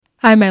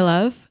Hi, my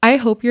love. I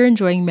hope you're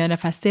enjoying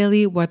Manifest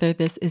Daily, whether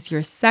this is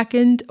your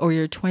second or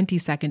your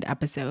 22nd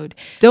episode.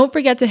 Don't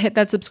forget to hit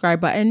that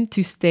subscribe button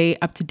to stay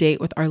up to date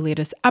with our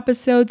latest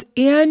episodes.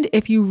 And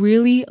if you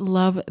really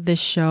love this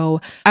show,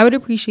 I would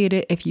appreciate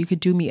it if you could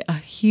do me a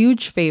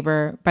huge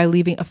favor by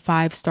leaving a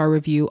 5-star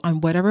review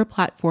on whatever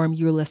platform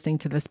you're listening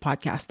to this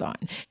podcast on.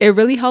 It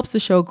really helps the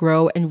show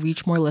grow and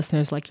reach more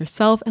listeners like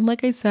yourself. And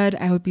like I said,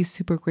 I would be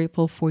super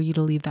grateful for you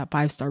to leave that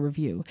 5-star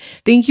review.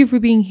 Thank you for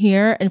being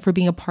here and for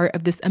being a part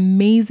of this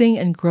amazing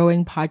and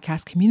growing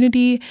podcast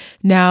community.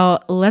 Now,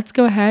 let's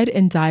go ahead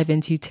and dive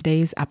into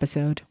today's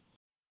episode.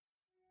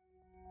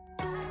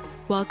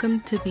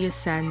 Welcome to the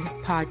Ascend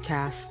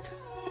podcast.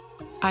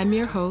 I'm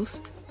your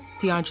host,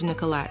 Deandra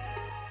Nicolette,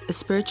 a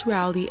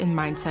spirituality and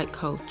mindset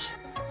coach.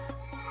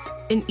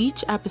 In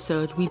each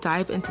episode, we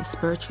dive into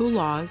spiritual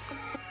laws,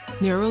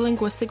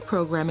 neuro-linguistic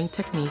programming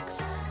techniques,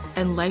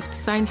 and life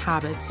design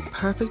habits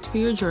perfect for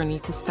your journey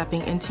to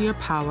stepping into your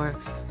power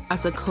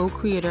as a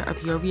co-creator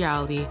of your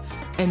reality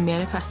and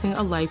manifesting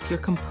a life you're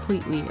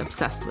completely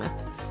obsessed with.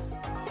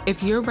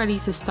 If you're ready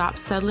to stop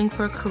settling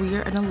for a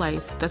career and a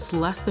life that's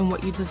less than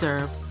what you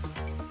deserve,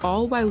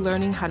 all while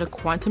learning how to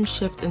quantum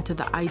shift into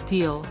the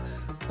ideal,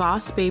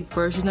 boss babe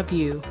version of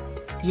you,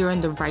 you're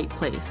in the right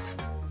place.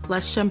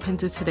 Let's jump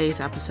into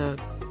today's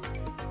episode.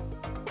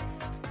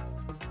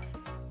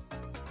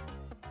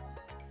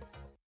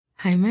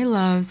 Hi, my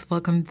loves.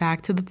 Welcome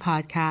back to the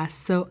podcast.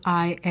 So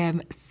I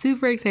am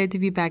super excited to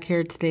be back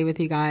here today with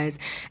you guys.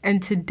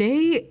 And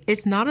today,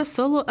 it's not a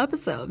solo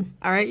episode.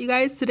 All right, you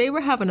guys, today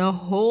we're having a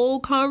whole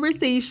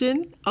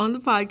conversation on the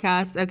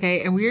podcast,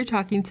 okay? And we are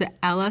talking to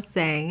Ella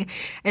Sang.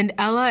 And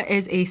Ella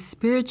is a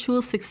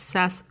spiritual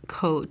success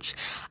coach.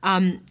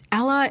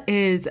 Ella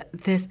is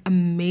this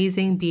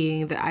amazing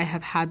being that I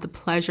have had the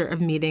pleasure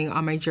of meeting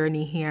on my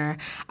journey here,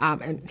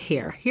 and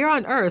here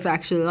on earth,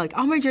 actually, like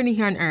on my journey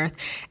here on earth.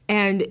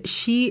 And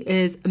she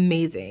is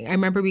amazing. I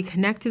remember we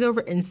connected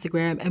over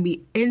Instagram and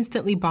we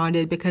instantly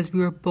bonded because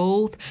we were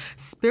both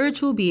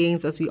spiritual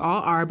beings, as we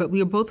all are, but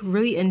we were both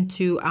really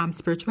into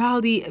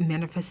spirituality and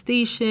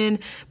manifestation,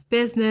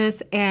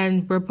 business,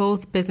 and we're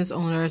both business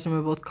owners and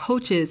we're both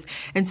coaches.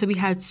 And so we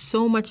had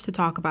so much to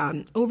talk about.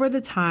 And over the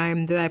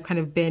time that I've kind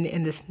of been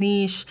in this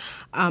niche,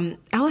 Ella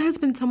has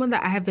been someone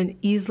that I have been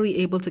easily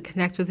able to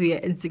connect with via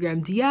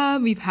Instagram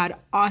DM. We've had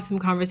awesome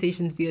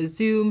conversations via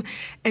Zoom,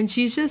 and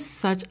she's just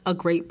such a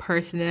great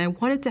person. And I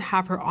wanted to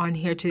have her on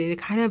here today to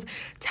kind of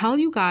tell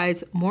you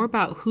guys more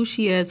about who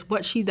she is,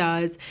 what she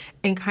does,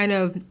 and kind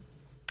of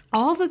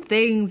all the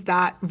things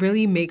that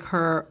really make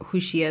her who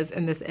she is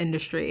in this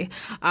industry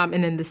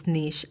and in this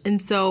niche.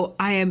 And so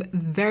I am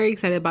very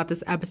excited about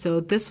this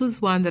episode. This was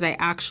one that I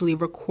actually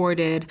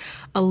recorded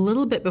a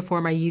little bit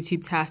before my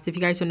YouTube test. If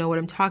you guys don't know what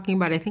I'm talking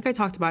about, I think I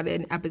talked about it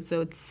in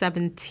episode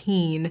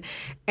 17.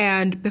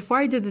 And before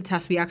I did the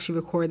test, we actually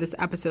recorded this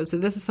episode. So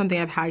this is something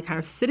I've had kind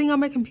of sitting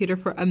on my computer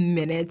for a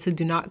minute. So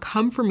do not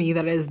come for me.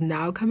 That is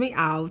now coming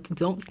out.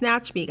 Don't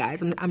snatch me,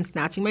 guys. I'm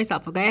snatching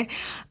myself, okay?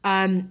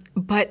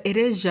 But it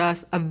is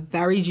just a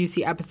very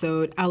juicy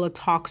episode. Ella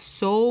talks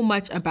so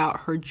much about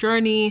her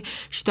journey.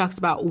 She talks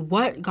about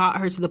what got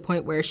her to the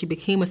point where she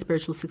became a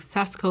spiritual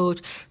success coach.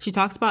 She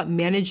talks about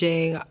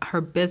managing her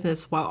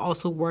business while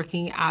also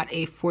working at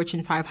a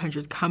Fortune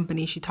 500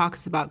 company. She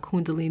talks about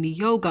Kundalini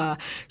yoga.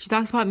 She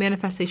talks about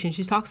manifestation.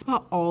 She talks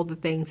about all the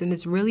things, and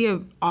it's really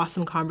an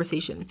awesome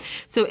conversation.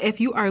 So if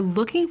you are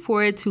looking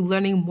forward to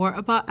learning more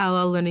about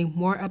Ella, learning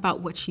more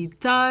about what she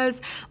does,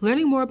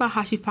 learning more about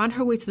how she found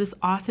her way to this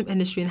awesome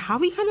industry and how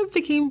we kind of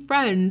became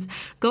friends,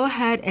 go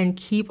ahead and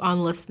keep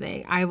on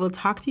listening. I will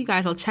talk to you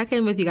guys. I'll check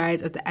in with you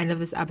guys at the end of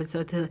this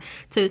episode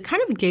to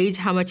kind of gauge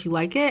how much you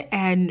like it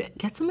and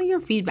get some of your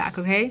feedback,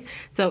 okay?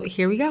 So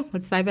here we go.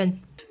 Let's dive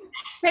in.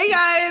 Hey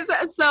guys,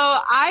 so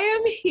I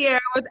am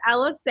here with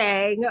Ella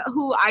Sang,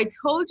 who I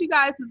told you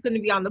guys was going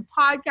to be on the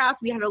podcast.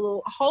 We had a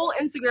whole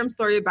Instagram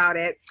story about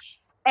it.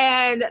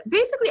 And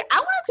basically, I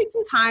want to take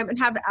some time and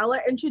have Ella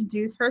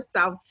introduce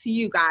herself to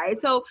you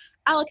guys. So,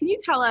 Ella, can you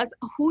tell us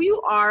who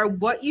you are,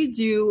 what you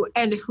do,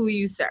 and who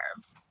you serve?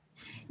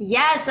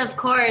 Yes, of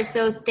course.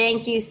 So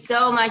thank you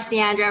so much,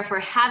 Deandra, for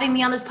having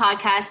me on this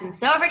podcast. I'm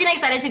so freaking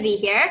excited to be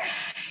here.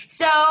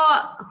 So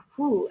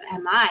who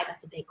am I?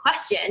 That's a big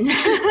question.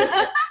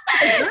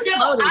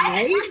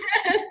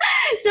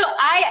 So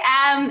I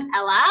am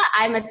Ella.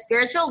 I'm a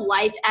spiritual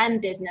life and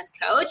business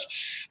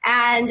coach.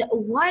 And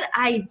what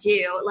I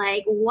do,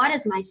 like what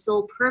is my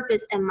sole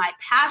purpose and my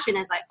passion,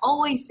 as I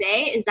always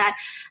say, is that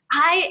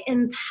I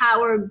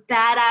empower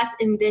badass,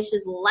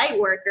 ambitious light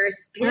workers,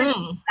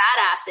 spiritual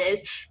badasses,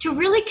 to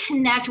really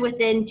connect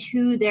within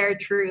to their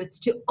truths,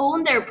 to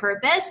own their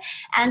purpose,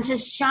 and to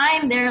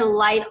shine their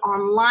light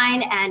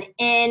online and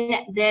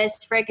in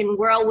this freaking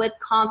world with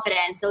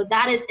confidence. So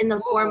that is in the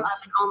form of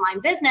an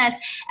online business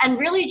and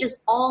really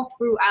just all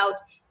throughout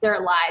their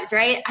lives,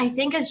 right? I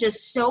think it's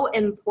just so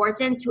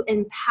important to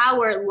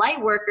empower light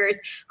workers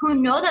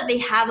who know that they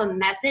have a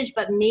message,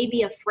 but may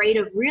be afraid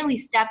of really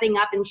stepping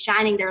up and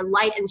shining their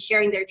light and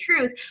sharing their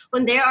truth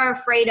when they are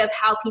afraid of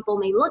how people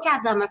may look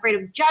at them, afraid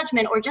of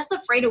judgment, or just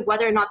afraid of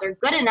whether or not they're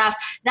good enough.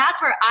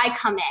 That's where I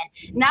come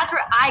in. And that's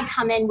where I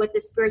come in with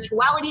the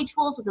spirituality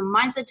tools, with the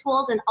mindset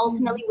tools, and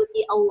ultimately with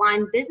the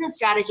aligned business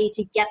strategy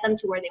to get them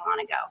to where they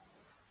want to go.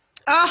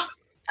 Oh,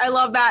 I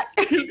love that.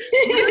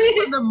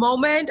 Really, from the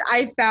moment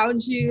I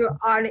found you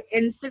on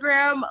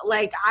Instagram,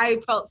 like I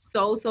felt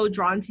so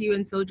drawn to you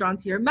and so drawn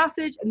to your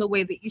message and the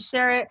way that you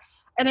share it.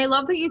 And I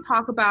love that you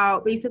talk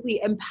about basically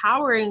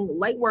empowering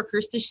light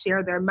workers to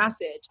share their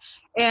message.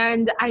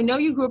 And I know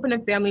you grew up in a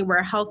family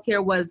where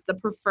healthcare was the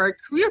preferred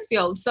career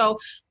field. So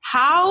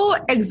how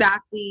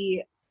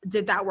exactly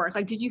did that work?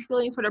 Like, did you feel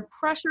any sort of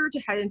pressure to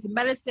head into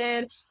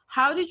medicine?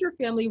 How did your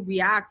family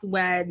react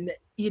when,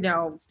 you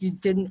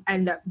didn't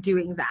end up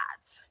doing that?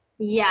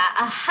 Yeah,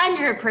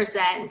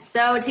 100%.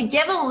 So to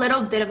give a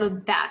little bit of a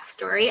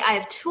backstory, I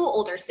have two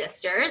older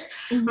sisters.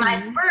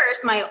 Mm-hmm.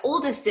 My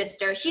oldest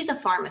sister, she's a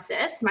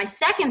pharmacist. My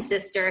second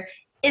sister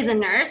is a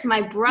nurse.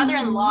 My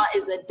brother-in-law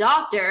is a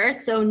doctor.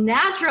 So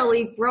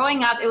naturally,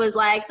 growing up, it was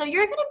like, so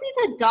you're going to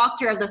be the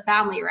doctor of the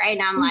family, right?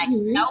 And I'm like,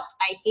 nope,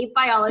 I hate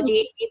biology,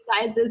 I hate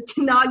sciences.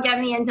 Do not get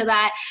me into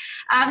that.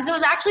 So it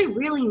was actually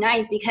really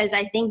nice because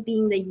I think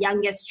being the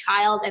youngest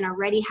child and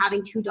already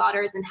having two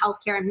daughters in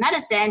healthcare and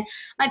medicine,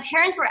 my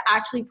parents were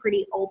actually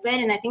pretty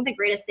open. And I think the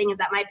greatest thing is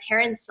that my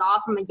parents saw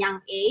from a young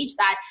age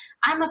that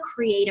I'm a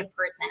creative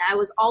person. I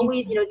was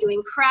always,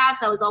 doing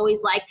crafts. I was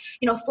always like,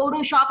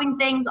 photoshopping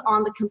things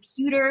on the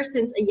computer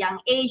since a young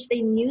age.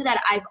 They knew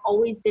that I've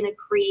always been a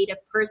creative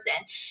person.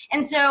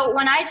 And so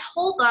when I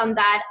told them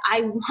that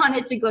I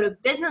wanted to go to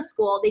business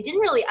school, they didn't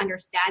really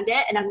understand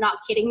it. And I'm not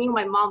kidding you.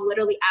 My mom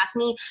literally asked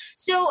me,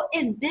 so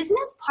is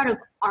business part of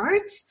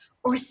arts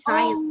or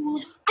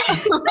science? And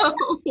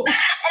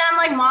I'm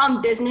like,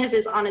 Mom, business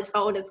is on its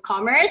own, it's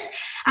commerce.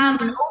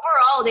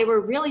 Overall, they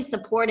were really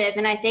supportive.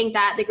 And I think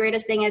that the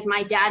greatest thing is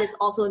my dad is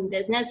also in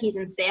business. He's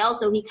in sales.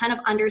 So he kind of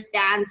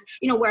understands,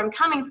 where I'm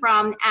coming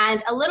from.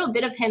 And a little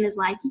bit of him is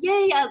like,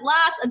 yay, at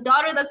last, a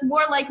daughter that's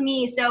more like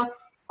me. So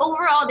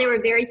overall, they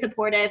were very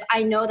supportive.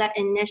 I know that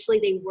initially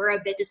they were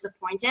a bit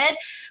disappointed,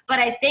 but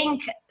I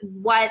think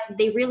what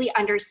they really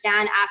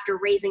understand after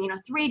raising,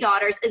 three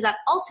daughters is that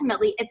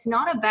ultimately it's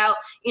not about,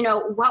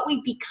 what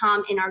we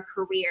become in our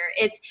career.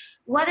 It's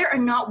whether or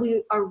not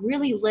we are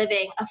really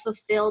living a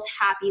fulfilled,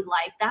 happy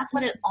life. That's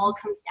what it all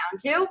comes down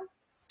to.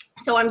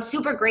 So I'm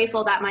super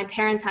grateful that my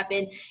parents have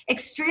been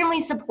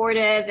extremely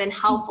supportive and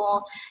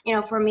helpful,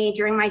 for me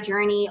during my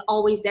journey,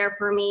 always there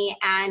for me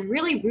and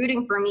really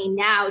rooting for me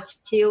now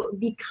to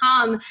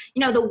become,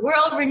 the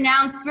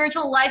world-renowned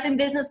spiritual life and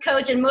business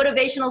coach and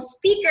motivational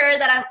speaker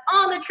that I'm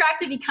on the track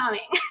to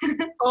becoming.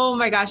 Oh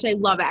my gosh, I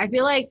love it. I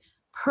feel like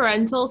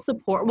parental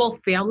support,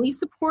 family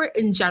support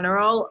in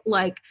general,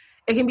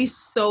 it can be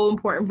so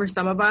important for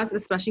some of us,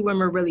 especially when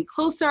we're really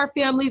close to our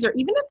families, or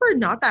even if we're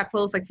not that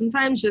close. Like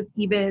sometimes just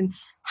even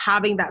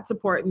having that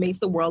support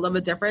makes a world of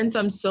a difference. So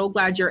I'm so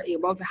glad you're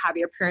able to have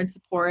your parents'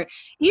 support,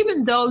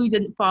 even though you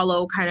didn't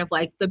follow kind of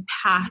like the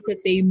path that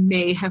they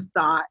may have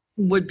thought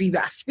would be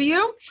best for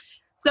you.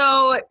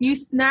 So you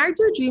snagged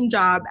your dream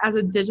job as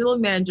a digital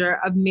manager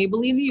of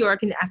Maybelline New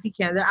York and Essie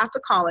Canada after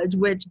college,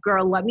 which,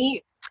 girl,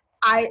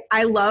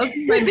 I love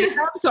my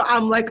makeup, so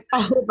I'm like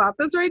all about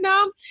this right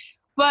now.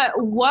 But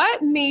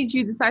what made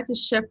you decide to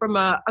shift from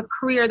a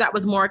career that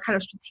was more kind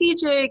of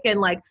strategic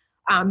and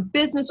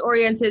business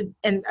oriented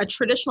and a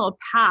traditional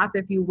path,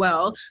 if you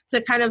will,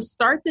 to kind of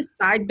start this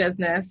side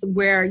business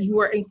where you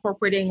were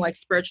incorporating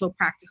spiritual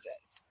practices?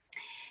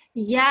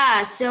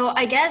 Yeah, so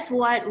I guess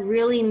what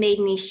really made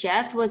me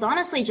shift was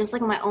honestly just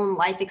my own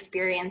life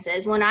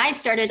experiences. When I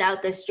started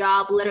out this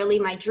job, literally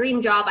my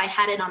dream job, I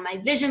had it on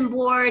my vision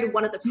board,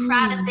 one of the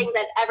proudest things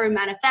I've ever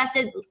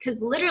manifested,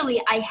 because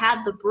literally I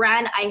had the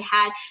brand, I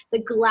had the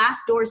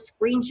Glassdoor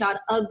screenshot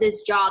of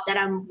this job that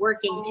I'm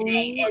working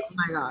today. It's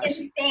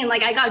insane.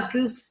 I got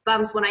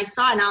goosebumps when I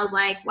saw it and I was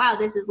like, wow,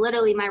 this is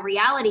literally my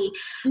reality.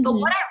 But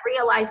what I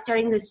realized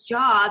starting this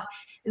job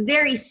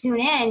very soon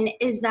in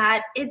is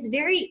that it's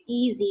very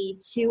easy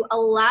to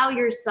allow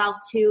yourself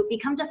to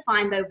become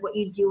defined by what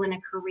you do in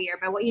a career,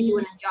 by what you do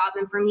in a job.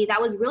 And for me,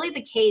 that was really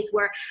the case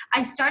where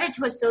I started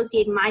to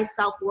associate my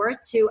self-worth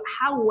to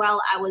how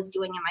well I was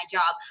doing in my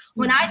job.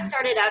 When I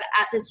started out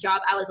at this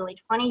job, I was only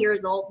 20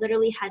 years old,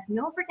 literally had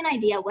no freaking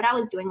idea what I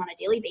was doing on a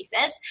daily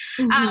basis.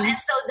 And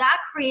so that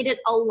created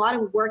a lot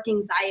of work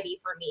anxiety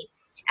for me.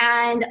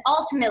 And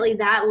ultimately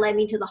that led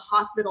me to the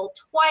hospital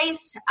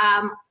twice,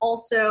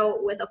 also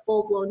with a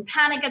full-blown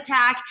panic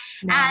attack.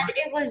 Wow. And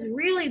it was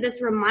really this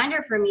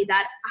reminder for me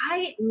that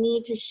I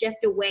need to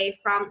shift away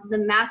from the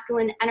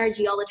masculine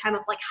energy all the time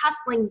of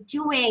hustling,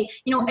 doing,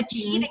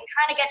 achieving,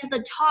 trying to get to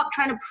the top,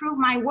 trying to prove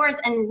my worth,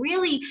 and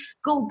really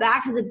go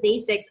back to the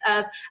basics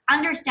of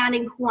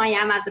understanding who I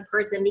am as a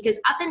person. Because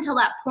up until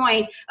that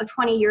point of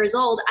 20 years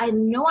old, I had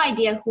no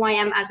idea who I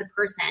am as a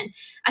person,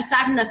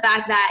 aside from the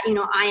fact that,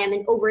 I am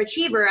an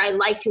overachiever achiever. I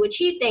like to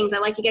achieve things. I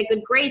like to get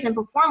good grades and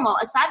perform well.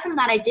 Aside from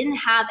that, I didn't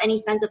have any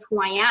sense of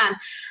who I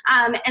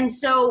am. And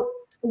so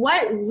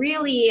what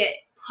really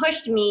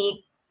pushed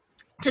me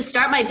to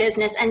start my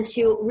business and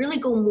to really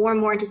go more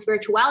and more into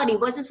spirituality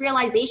was this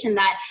realization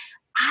that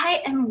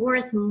I am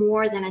worth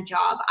more than a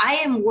job. I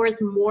am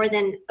worth more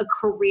than a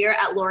career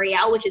at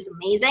L'Oreal, which is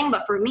amazing.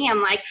 But for me,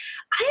 I'm like,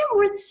 I am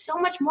worth so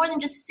much more than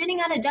just sitting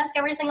at a desk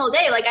every single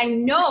day. Like, I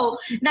know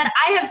that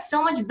I have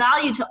so much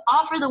value to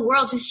offer the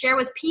world, to share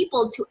with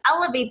people, to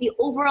elevate the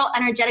overall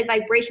energetic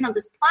vibration of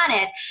this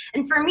planet.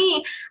 And for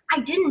me, I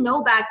didn't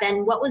know back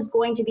then what was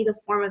going to be the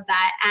form of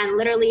that. And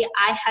literally,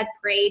 I had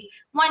prayed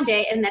one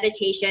day in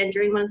meditation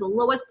during one of the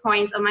lowest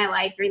points of my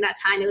life during that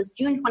time. It was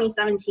June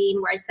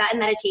 2017, where I sat in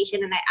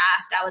meditation and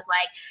I was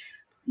like,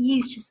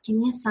 please just give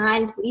me a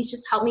sign. Please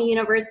just help me,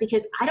 universe,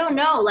 because I don't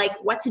know like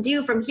what to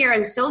do from here.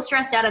 I'm so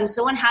stressed out. I'm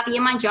so unhappy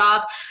in my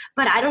job,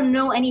 but I don't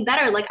know any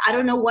better. Like, I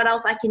don't know what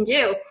else I can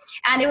do.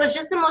 And it was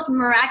just the most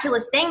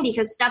miraculous thing,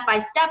 because step by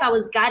step, I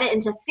was guided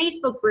into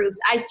Facebook groups.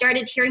 I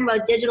started hearing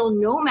about digital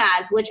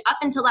nomads, which up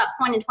until that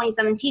point in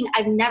 2017,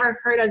 I've never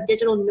heard of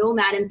digital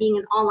nomad and being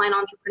an online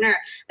entrepreneur.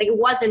 Like, it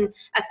wasn't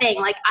a thing.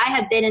 Like, I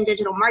had been in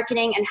digital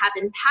marketing and have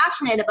been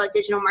passionate about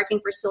digital marketing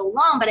for so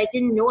long, but I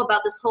didn't know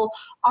about this whole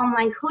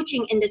online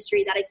coaching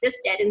industry that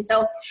existed. And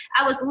so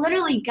I was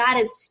literally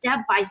guided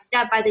step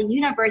by the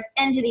universe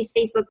into these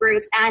Facebook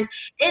groups and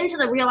into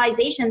the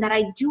realization that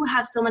I do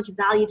have so much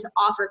value to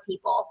offer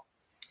people.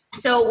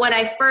 So when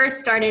I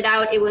first started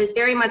out, it was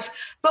very much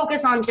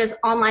focused on just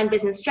online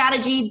business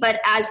strategy.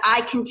 But as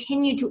I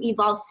continue to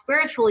evolve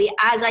spiritually,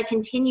 as I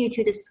continue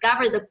to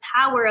discover the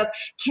power of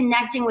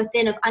connecting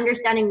within, of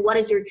understanding what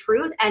is your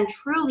truth and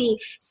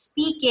truly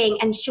speaking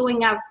and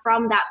showing up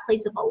from that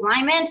place of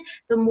alignment,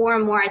 the more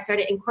and more I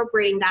started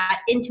incorporating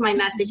that into my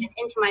message and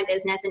into my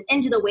business and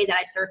into the way that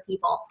I serve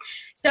people.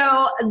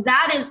 So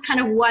that is kind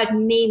of what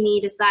made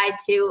me decide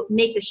to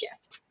make the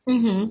shift.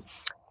 Mm-hmm.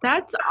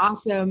 That's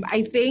awesome.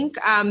 I think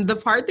the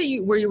part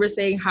that where you were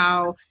saying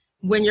how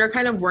when you're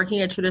kind of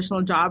working a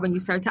traditional job and you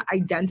start to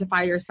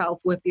identify yourself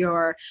with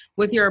your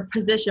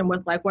position,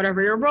 with like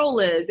whatever your role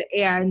is.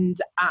 And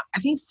I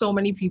think so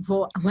many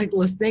people like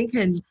listening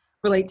can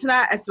relate to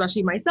that,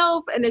 especially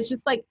myself. And it's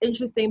just like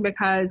interesting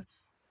because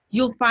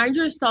you'll find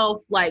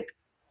yourself like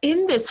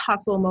in this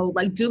hustle mode,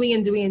 like doing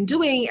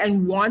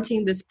and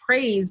wanting this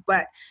praise.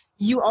 But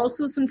you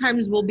also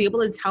sometimes will be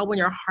able to tell when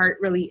your heart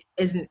really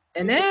isn't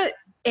in it.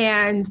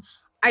 And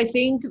I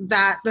think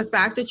that the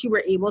fact that you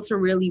were able to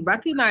really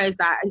recognize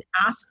that and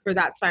ask for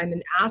that sign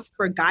and ask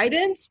for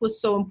guidance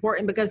was so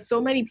important, because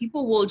so many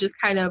people will just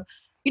kind of,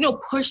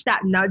 push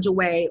that nudge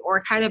away or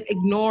kind of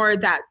ignore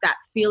that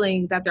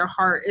feeling that their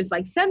heart is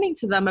like sending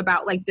to them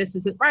about like, this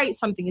isn't right,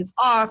 something is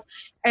off,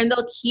 and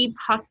they'll keep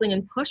hustling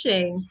and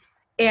pushing.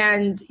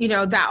 And,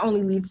 that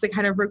only leads to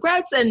kind of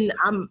regrets. And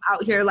I'm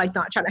out here like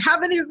not trying to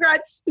have any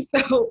regrets.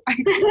 So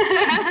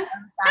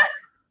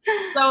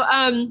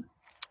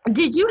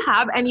did you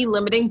have any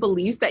limiting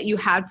beliefs that you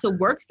had to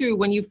work through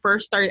when you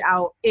first started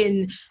out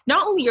in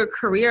not only your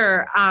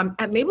career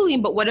at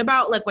Maybelline, but what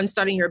about like when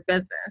starting your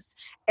business?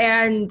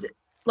 And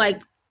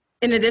like,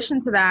 in addition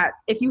to that,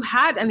 if you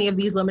had any of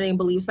these limiting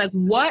beliefs, like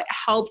what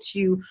helped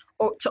you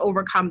to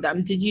overcome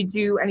them? Did you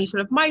do any sort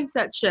of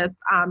mindset shifts,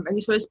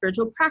 any sort of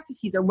spiritual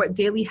practices, or what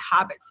daily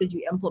habits did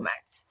you implement?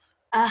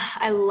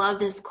 I love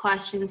this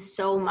question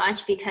so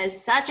much,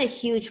 because such a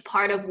huge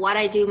part of what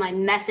I do, my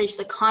message,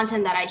 the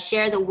content that I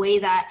share, the way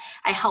that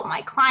I help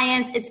my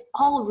clients, it's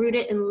all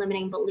rooted in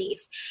limiting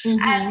beliefs.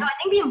 Mm-hmm. And so I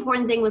think the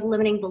important thing with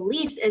limiting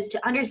beliefs is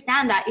to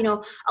understand that,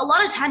 a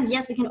lot of times,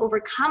 yes, we can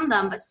overcome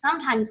them, but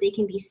sometimes they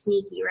can be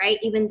sneaky, right?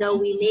 Even though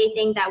we may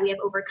think that we have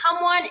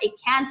overcome one, it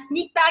can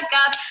sneak back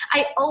up.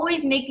 I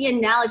always make the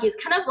analogy,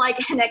 it's kind of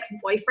like an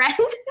ex-boyfriend.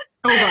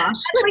 Oh gosh.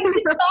 Like,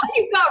 you thought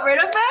you got rid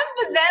of him,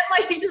 but then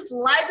like he just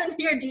slides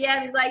into your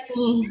DM. He's like,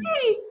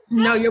 hey.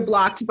 No, you're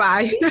blocked.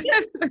 Bye.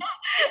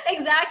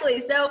 Exactly.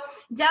 So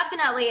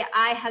definitely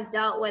I have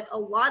dealt with a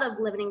lot of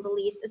limiting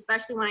beliefs,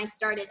 especially when I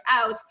started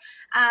out.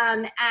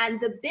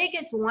 And the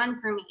biggest one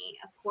for me,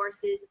 of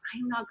course, is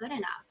I'm not good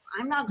enough.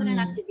 I'm not good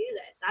enough to do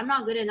this. I'm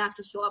not good enough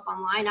to show up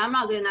online. I'm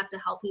not good enough to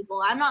help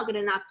people. I'm not good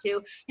enough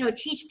to,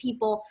 teach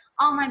people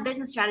online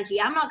business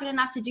strategy. I'm not good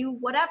enough to do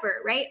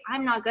whatever, right?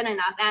 I'm not good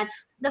enough. And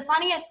the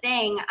funniest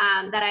thing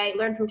that I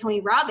learned from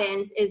Tony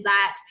Robbins is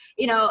that,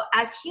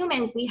 as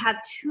humans, we have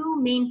two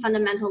main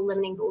fundamental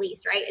limiting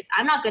beliefs, right? It's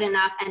I'm not good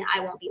enough and I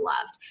won't be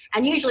loved.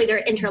 And usually they're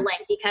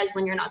interlinked, because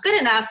when you're not good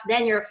enough,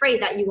 then you're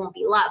afraid that you won't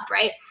be loved,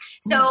 right?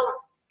 So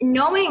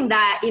knowing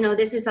that,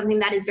 this is something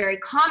that is very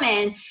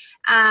common,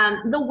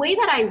 the way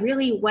that I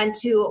really went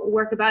to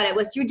work about it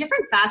was through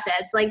different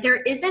facets. Like,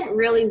 there isn't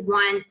really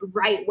one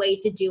right way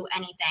to do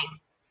anything.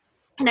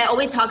 and I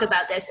always talk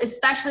about this,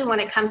 especially when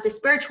it comes to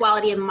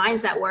spirituality and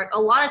mindset work. A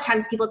lot of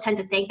times people tend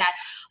to think that,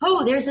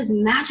 oh, there's this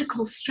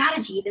magical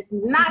strategy, this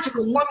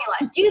magical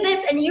formula. Do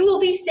this and you will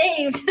be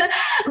saved.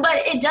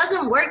 But it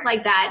doesn't work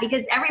like that,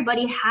 because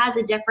everybody has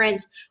a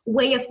different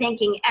way of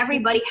thinking.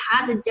 Everybody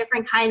has a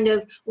different kind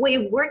of way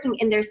of working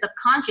in their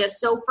subconscious.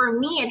 So for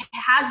me, it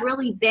has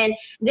really been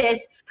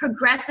this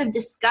progressive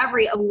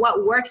discovery of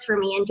what works for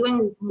me and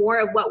doing more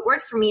of what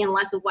works for me and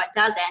less of what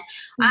doesn't.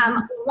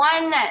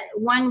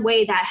 One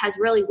way that has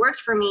really worked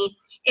for me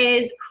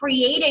is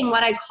creating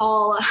what I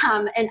call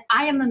an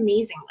I am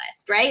amazing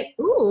list, right?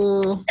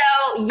 Ooh.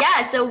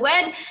 So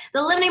when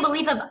the limiting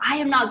belief of I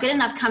am not good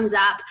enough comes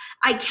up,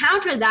 I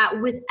counter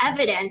that with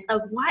evidence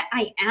of why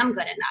I am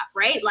good enough,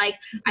 right? Like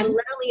I'm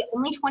literally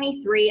only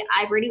 23.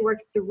 I've already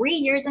worked 3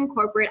 years in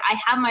corporate. I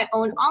have my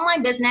own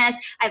online business.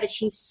 I've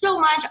achieved so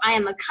much. I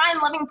am a kind,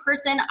 loving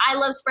person. I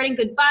love spreading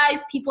good vibes.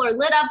 People are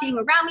lit up being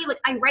around me. Like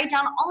I write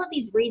down all of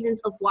these reasons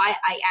of why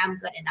I am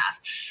good enough.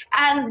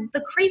 And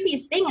the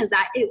craziest thing is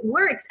that it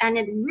works, and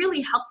it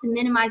really helps to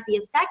minimize the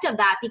effect of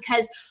that,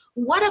 because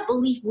what a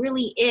belief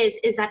really is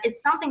that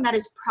it's something that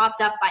is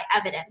propped up by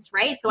evidence,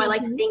 right? So I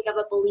like to think of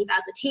a belief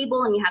as a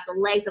table, and you have the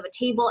legs of a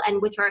table,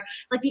 and which are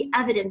like the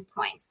evidence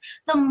points.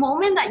 The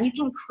moment that you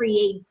can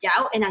create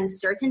doubt and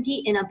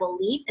uncertainty in a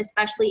belief,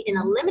 especially in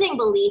a limiting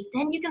belief,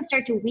 then you can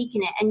start to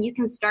weaken it, and you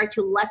can start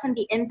to lessen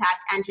the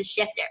impact and to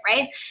shift it,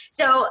 right?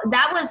 So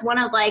that was one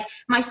of like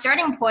my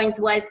starting points.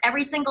 Was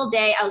every single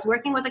day I was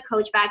working with a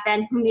coach back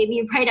then who made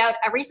me write out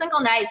every single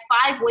night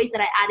 5 ways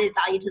that I added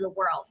value to the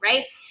world,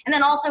 right? And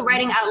then also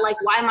writing out like,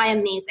 why am I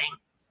amazing?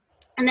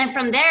 And then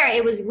from there,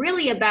 it was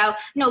really about,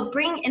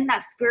 bringing in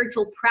that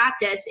spiritual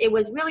practice. It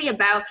was really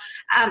about,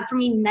 for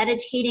me,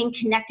 meditating,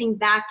 connecting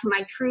back to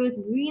my truth,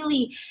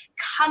 really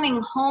coming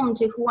home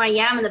to who I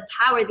am and the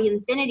power, the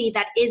infinity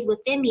that is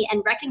within me,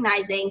 and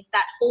recognizing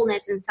that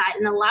wholeness inside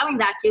and allowing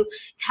that to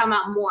come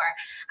out more.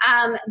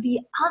 The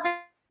other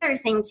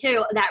thing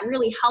too that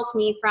really helped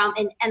me from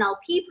an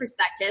NLP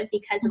perspective,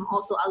 because I'm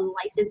also a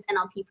licensed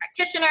NLP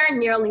practitioner,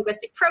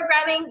 neuro-linguistic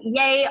programming,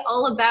 yay,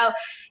 all about,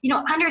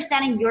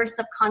 understanding your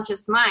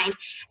subconscious mind.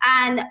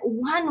 And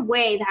one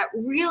way that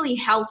really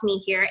helped me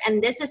here,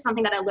 and this is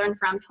something that I learned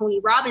from Tony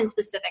Robbins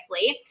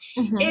specifically,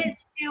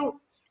 is to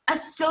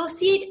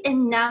associate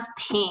enough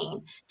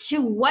pain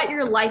to what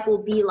your life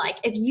will be like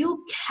if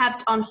you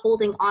kept on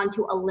holding on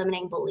to a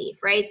limiting belief,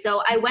 right?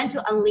 So I went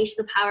to Unleash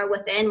the Power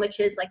Within, which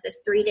is like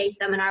this 3-day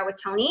seminar with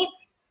Tony.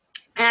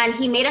 And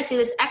he made us do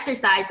this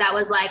exercise that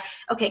was like,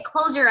 okay,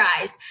 close your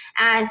eyes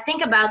and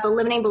think about the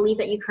limiting belief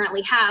that you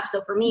currently have.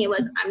 So for me, it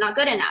was, I'm not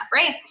good enough,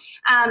 right?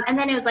 And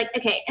then it was like,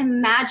 okay,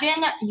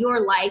 imagine your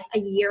life a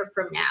year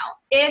from now.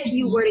 If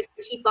you were to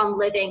keep on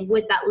living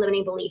with that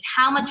limiting belief,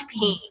 how much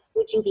pain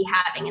would you be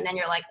having? And then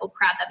you're like, oh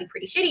crap, that'd be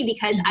pretty shitty,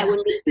 because I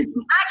wouldn't be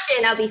taking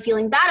action. I'll be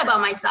feeling bad about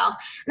myself.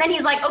 And then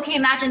he's like, okay,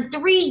 imagine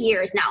 3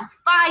 years now,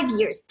 5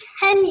 years,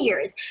 10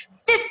 years,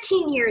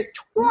 15 years,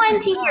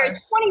 20 years,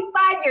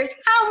 25 years.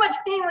 How much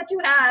pain would you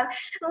have?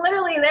 And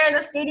literally there in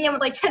the stadium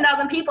with like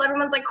 10,000 people,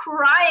 everyone's like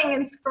crying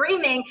and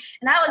screaming.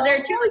 And I was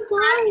there too, like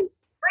crying,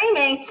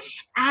 screaming.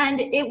 And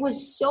it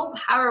was so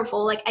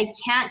powerful. Like I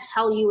can't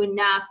tell you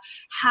enough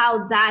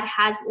how that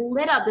has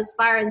lit up this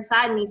fire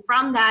inside me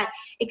from that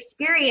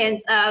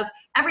experience of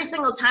every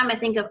single time I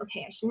think of,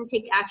 okay, I shouldn't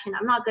take action,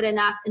 I'm not good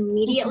enough.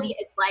 Immediately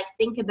it's like,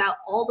 think about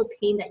all the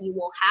pain that you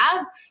will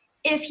have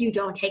if you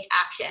don't take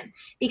action.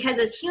 Because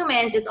as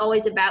humans, it's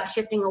always about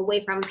shifting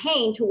away from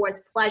pain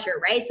towards pleasure,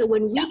 right? So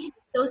when we can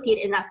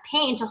associate enough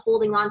pain to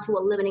holding on to a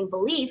limiting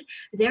belief,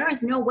 there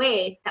is no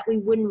way that we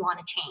wouldn't want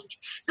to change.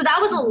 So that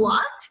was a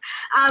lot.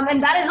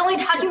 And that is only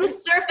touching the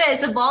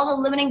surface of all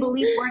the limiting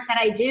belief work that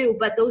I do.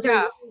 But those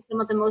are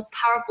some of the most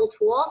powerful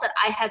tools that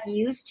I have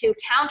used to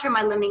counter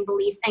my limiting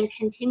beliefs and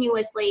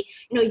continuously,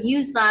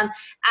 use them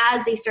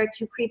as they start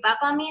to creep up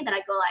on me. That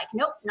I go like,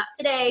 nope, not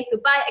today.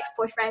 Goodbye,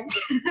 ex-boyfriend.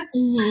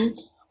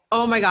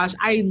 Oh my gosh,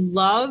 I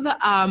love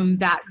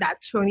that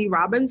Tony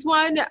Robbins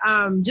one.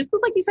 Just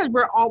because, like you said,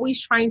 we're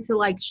always trying to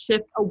like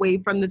shift away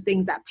from the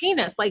things that pain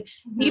us. Like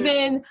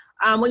even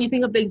when you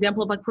think of the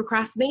example of like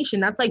procrastination,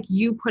 that's like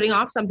you putting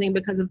off something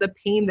because of the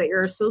pain that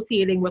you're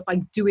associating with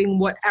like doing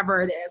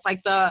whatever it is,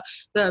 like the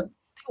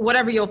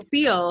whatever you'll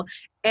feel.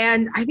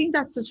 And I think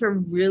that's such a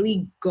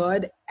really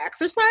good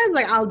exercise.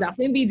 Like I'll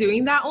definitely be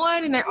doing that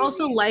one. And I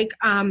also like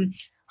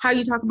how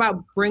you talk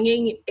about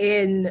bringing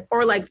in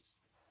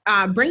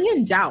bring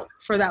in doubt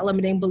for that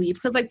limiting belief.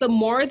 Because like the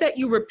more that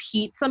you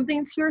repeat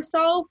something to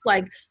yourself,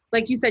 like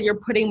you said, you're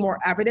putting more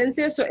evidence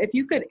there. So if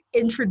you could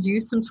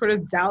introduce some sort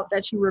of doubt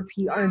that you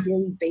repeat on a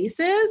daily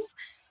basis,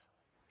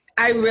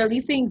 I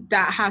really think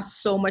that has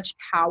so much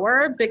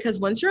power. Because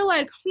once you're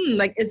like,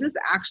 is this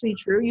actually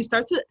true? You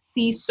start to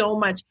see so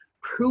much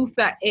proof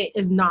that it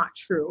is not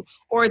true,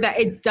 or that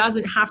it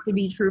doesn't have to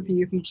be true for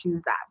you if you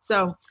choose that.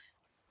 So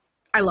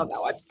I love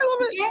that one. I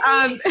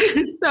love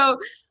it.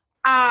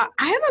 I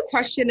have a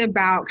question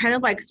about kind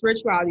of like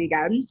spirituality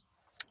again.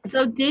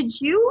 So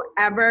did you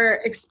ever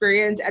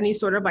experience any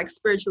sort of like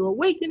spiritual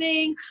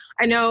awakening?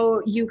 I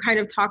know you kind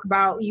of talk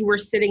about you were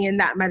sitting in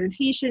that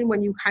meditation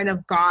when you kind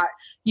of got,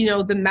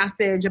 the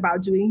message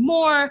about doing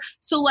more.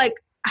 So like,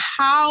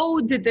 how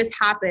did this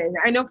happen?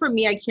 I know for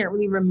me, I can't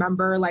really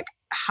remember like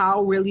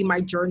how really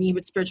my journey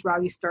with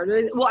spirituality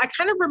started. Well, I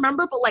kind of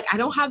remember, but like I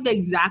don't have the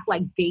exact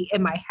like date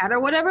in my head or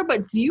whatever.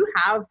 But do you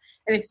have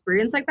an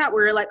experience like that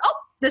where you're like, oh,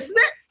 this is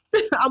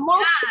it? I'm all.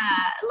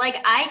 Yeah, like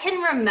I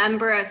can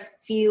remember a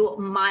few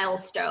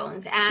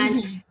milestones.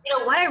 And,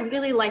 what I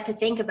really like to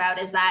think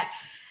about is that,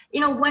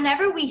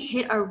 whenever we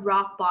hit our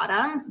rock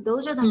bottoms,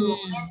 those are the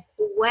moments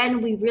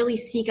when we really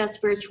seek out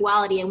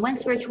spirituality and when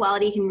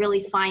spirituality can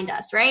really find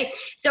us, right?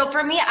 So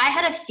for me, I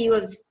had a few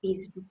of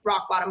these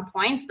rock bottom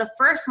points. The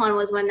first one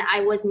was when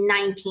I was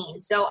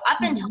 19. So up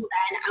until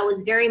then, I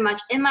was very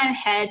much in my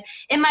head,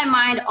 in my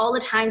mind all the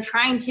time,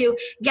 trying to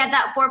get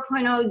that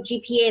 4.0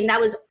 GPA. And that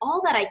was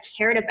all that I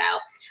cared about,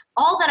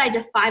 all that I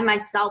defined my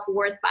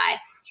self-worth by.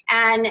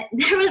 And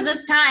there was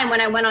this time when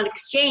I went on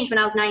exchange when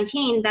I was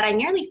 19 that I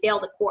nearly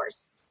failed a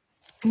course.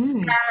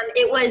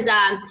 It was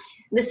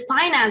this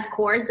finance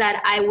course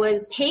that I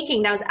was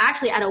taking that was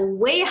actually at a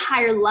way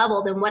higher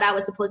level than what I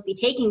was supposed to be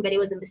taking, but it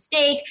was a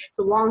mistake.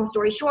 So long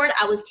story short,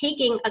 I was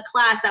taking a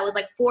class that was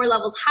like 4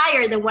 levels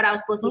higher than what I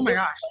was supposed to be doing.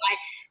 So I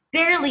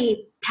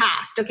barely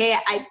passed, okay?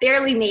 I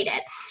barely made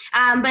it.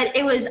 But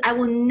I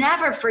will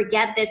never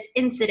forget this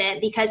incident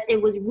because it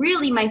was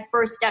really my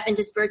first step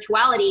into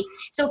spirituality.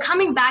 So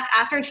coming back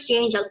after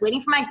exchange, I was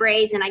waiting for my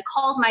grades and I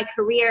called my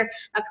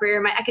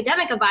my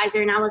academic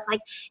advisor, and I was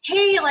like,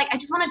 hey, like, I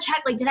just want to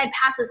check, like, did I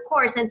pass this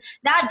course? And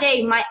that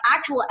day, my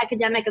actual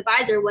academic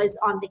advisor was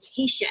on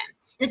vacation.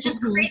 It's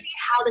just crazy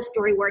how the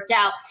story worked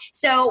out.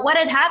 So what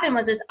had happened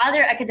was this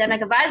other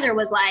academic advisor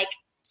was like,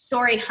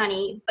 sorry,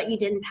 honey, but you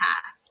didn't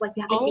pass. Like,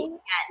 you have to take it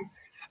again.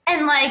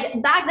 And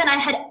like back then I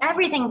had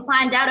everything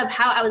planned out of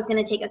how I was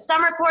going to take a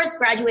summer course,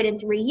 graduate in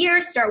 3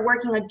 years, start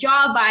working a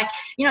job by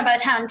the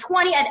time I'm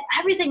 20, I had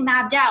everything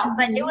mapped out.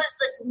 But it was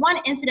this one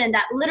incident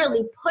that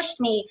literally pushed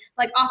me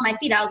like off my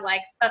feet. I was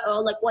like,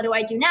 like, what do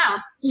I do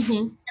now?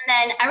 And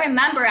then I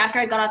remember after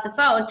I got off the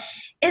phone,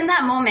 in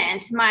that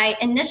moment, my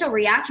initial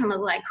reaction was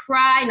like,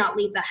 cry, not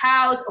leave the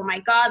house. Oh my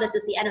God, this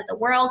is the end of the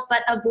world.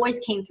 But a voice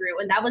came through,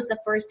 and that was the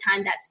first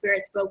time that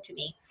spirit spoke to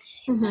me.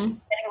 I'm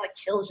getting like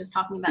chills just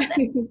talking about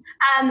this.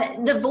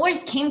 The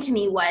voice came to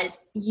me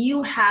was,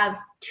 you have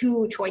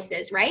 2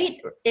 choices,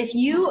 right? If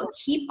you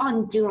keep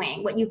on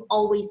doing what you've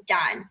always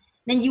done,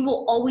 then you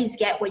will always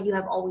get what you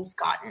have always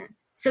gotten.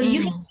 So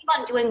you can keep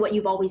on doing what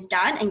you've always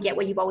done and get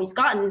what you've always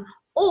gotten,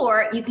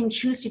 or you can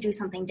choose to do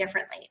something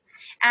differently.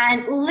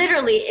 And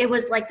literally it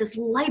was like this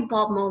light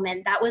bulb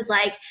moment that was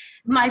like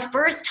my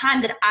first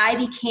time that I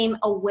became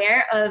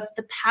aware of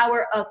the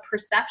power of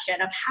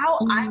perception, of how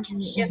I can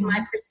shift my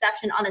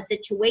perception on a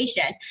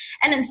situation.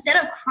 And instead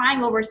of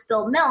crying over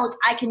spilled milk,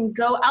 I can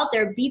go out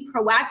there, be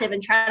proactive,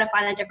 and try to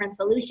find a different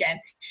solution.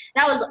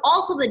 That was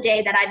also the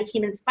day that I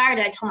became inspired.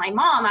 And I told my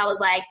mom, I was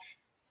like,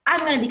 I'm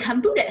going to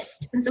become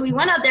Buddhist. And so we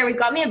went out there, we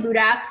got me a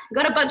Buddha,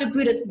 got a bunch of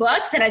Buddhist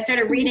books, and I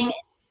started reading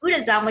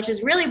Buddhism, which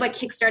is really what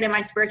kickstarted my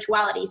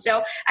spirituality.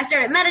 So I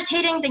started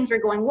meditating, things were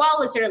going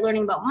well. I started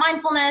learning about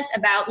mindfulness,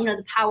 about,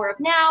 the power of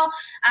now,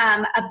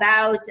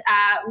 about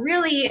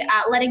really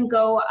letting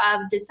go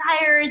of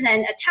desires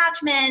and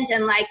attachment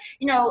and like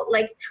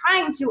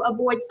trying to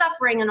avoid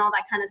suffering and all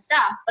that kind of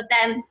stuff. But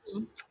then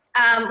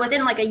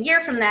within like a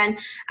year from then,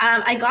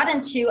 I got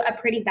into a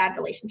pretty bad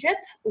relationship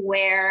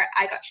where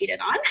I got cheated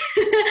on.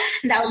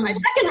 That was my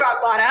second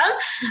rock bottom,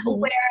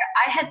 where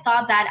I had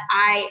thought that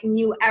I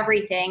knew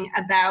everything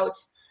about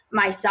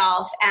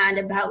myself and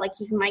about like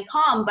keeping my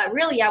calm, but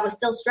really I was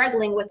still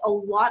struggling with a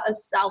lot of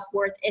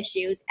self-worth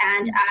issues.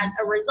 And as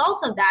a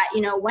result of that,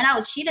 when I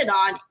was cheated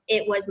on,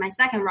 it was my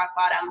second rock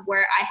bottom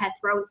where I had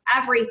thrown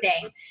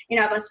everything,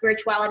 about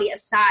spirituality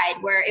aside,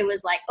 where it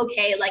was like,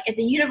 okay, like if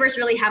the universe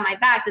really had my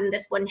back, then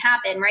this wouldn't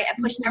happen, right?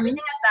 I pushed everything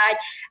aside.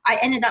 I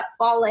ended up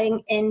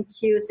falling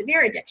into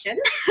severe addiction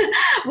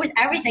with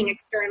everything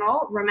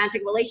external,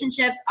 romantic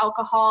relationships,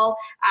 alcohol,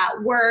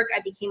 work.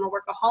 I became a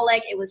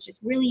workaholic. It was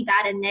just really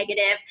bad and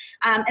negative.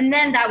 And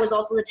then that was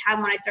also the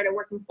time when I started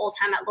working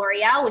full-time at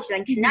L'Oreal, which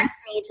then connects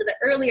me to the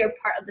earlier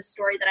part of the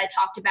story that I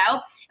talked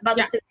about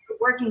the severe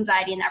work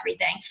anxiety and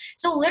everything.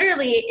 So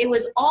literally it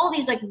was all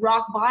these like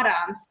rock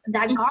bottoms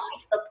that got me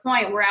to the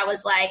point where I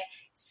was like,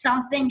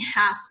 something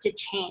has to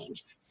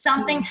change.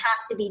 Something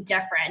has to be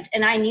different.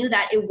 And I knew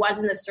that it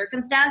wasn't the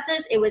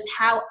circumstances. It was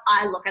how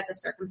I look at the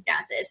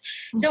circumstances.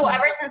 So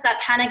ever since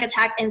that panic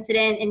attack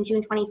incident in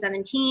June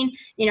 2017,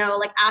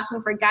 like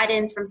asking for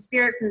guidance from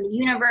spirit, from the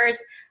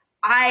universe,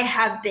 I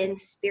have been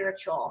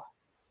spiritual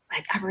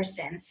like ever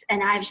since.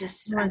 And I've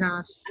just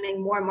becoming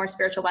more and more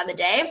spiritual by the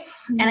day.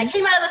 And I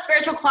came out of the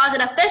spiritual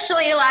closet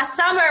officially last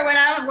summer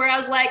where I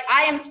was like,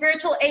 I am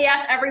spiritual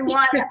AF,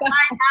 everyone. I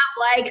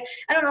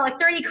have like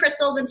 30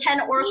 crystals and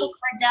 10 oracle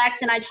card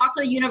decks. And I talk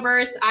to the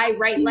universe. I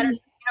write letters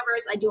to the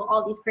universe. I do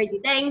all these crazy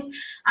things.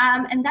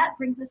 And that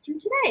brings us to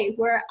today,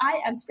 where I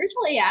am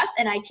spiritual AF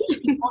and I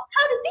teach people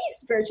how to be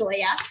spiritual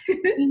AF.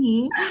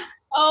 Mm-hmm.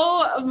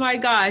 Oh my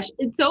gosh.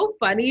 It's so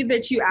funny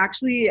that you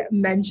actually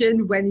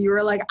mentioned when you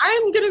were like,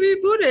 I'm going to be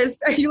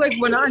Buddhist. And you like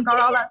went on and got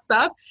all that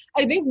stuff.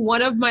 I think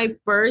one of my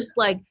first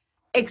like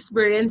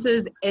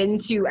experiences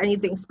into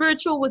anything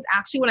spiritual was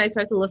actually when I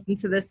started to listen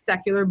to this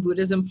secular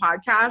Buddhism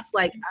podcast.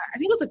 Like, I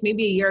think it was like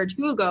maybe a year or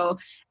two ago.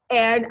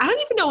 And I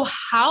don't even know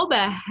how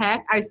the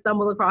heck I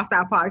stumbled across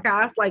that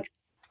podcast. Like,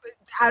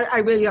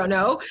 I really don't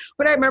know.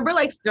 But I remember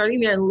like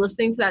starting there and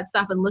listening to that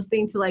stuff and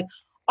listening to like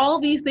all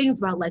these things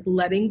about like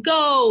letting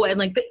go and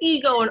like the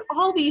ego and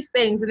all these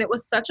things. And it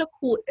was such a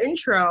cool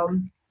intro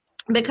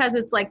because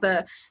it's like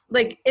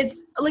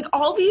it's like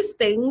all these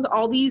things,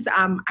 all these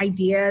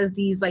ideas,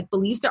 these like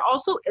beliefs, they're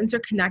also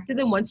interconnected.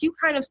 And once you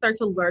kind of start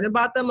to learn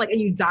about them, like, and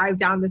you dive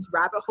down this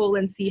rabbit hole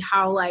and see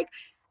how like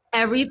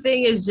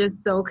everything is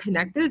just so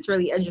connected, it's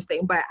really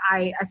interesting. But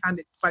I found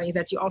it funny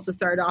that you also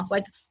started off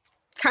like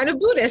kind of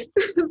Buddhist.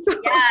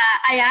 So.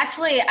 Yeah,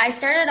 I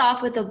started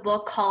off with a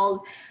book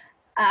called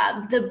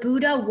The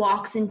Buddha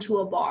Walks into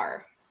a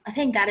Bar. I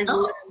think that is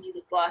literally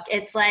the book.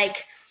 It's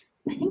like,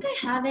 I think I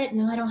have it.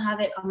 No, I don't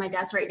have it on my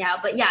desk right now.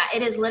 But yeah,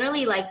 it is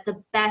literally like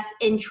the best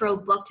intro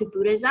book to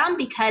Buddhism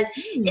because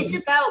it's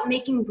about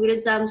making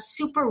Buddhism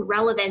super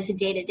relevant to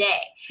day to day,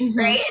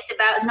 right?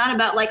 It's not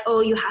about like,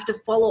 oh, you have to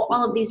follow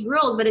all of these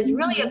rules, but it's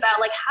really about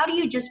like, how do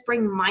you just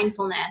bring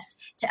mindfulness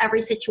to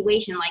every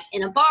situation, like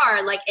in a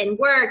bar, like in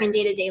work and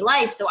day to day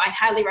life. So I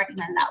highly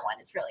recommend that one.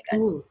 It's really good.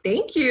 Ooh,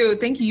 thank you.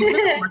 You've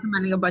been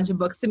recommending a bunch of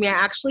books to me. I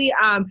actually,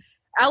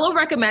 Ella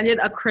recommended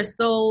a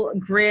crystal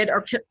grid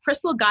or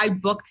crystal guide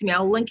book to me.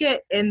 I'll link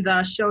it in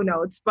the show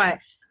notes, but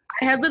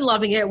I have been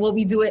loving it. We'll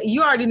be doing,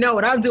 you already know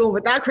what I'm doing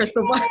with that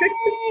crystal book.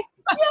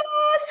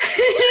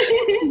 Yes.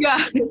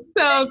 Yeah.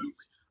 So,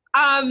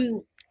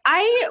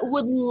 I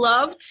would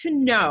love to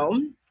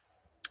know,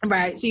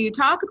 right? So you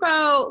talk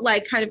about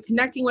like kind of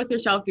connecting with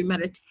yourself through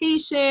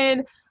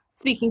meditation,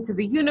 speaking to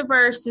the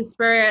universe, to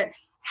spirit.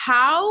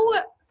 How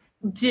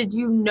did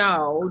you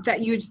know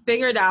that you'd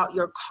figured out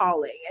your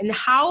calling,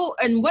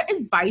 and what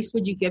advice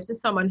would you give to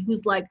someone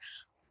who's like,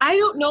 I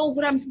don't know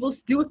what I'm supposed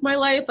to do with my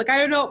life. Like, I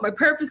don't know what my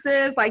purpose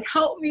is. Like,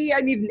 help me.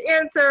 I need an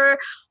answer.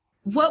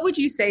 What would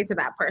you say to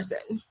that person?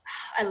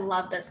 I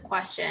love this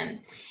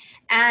question.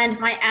 And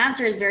my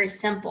answer is very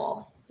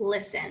simple.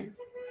 Listen.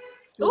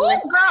 Ooh,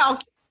 girl.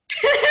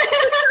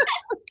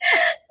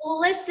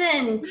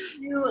 Listen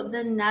to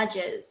the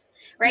nudges,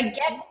 right?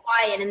 Get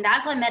quiet. And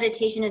that's why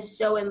meditation is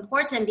so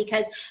important,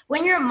 because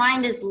when your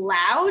mind is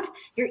loud,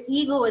 your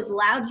ego is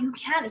loud, you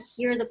can't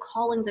hear the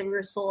callings of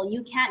your soul.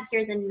 You can't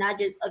hear the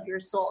nudges of your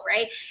soul,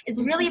 right?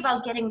 It's really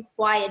about getting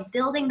quiet,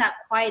 building that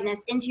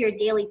quietness into your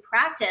daily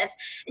practice,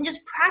 and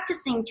just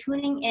practicing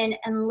tuning in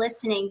and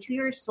listening to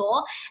your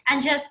soul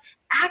and just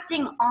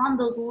acting on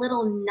those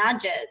little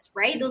nudges,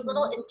 right? Those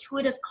little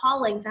intuitive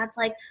callings. That's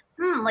like,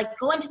 like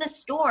go into the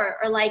store,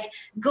 or like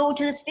go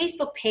to this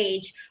Facebook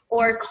page,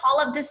 or call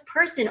up this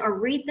person, or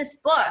read this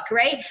book,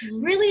 right?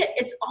 Really,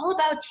 it's all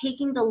about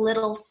taking the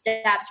little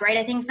steps, right?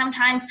 I think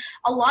sometimes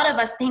a lot of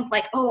us think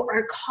like, oh,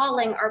 our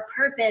calling, our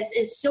purpose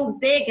is so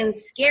big and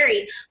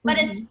scary, but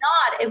it's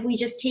not if we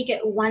just take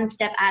it one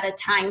step at a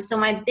time. So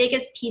my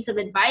biggest piece of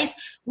advice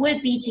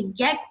would be to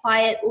get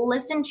quiet,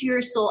 listen to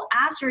your soul,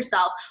 ask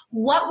yourself,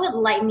 what would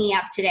light me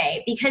up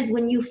today? Because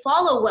when you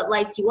follow what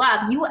lights you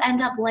up, you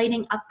end up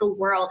lighting up the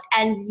world,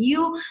 and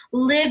you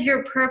live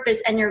your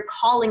purpose and your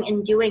calling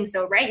in doing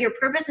so, right? Your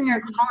purpose and your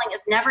calling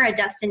is never a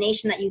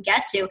destination that you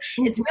get to.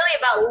 It's really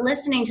about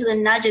listening to the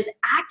nudges,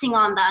 acting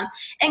on them,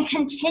 and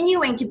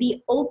continuing to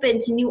be open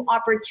to new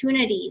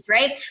opportunities,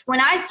 right? When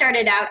I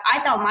started out, I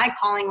thought my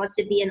calling was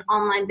to be an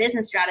online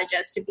business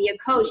strategist, to be a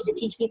coach, to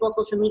teach people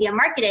social media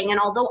marketing. And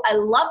although I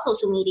love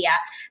social media,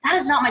 that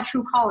is not my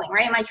true calling,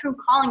 right? My true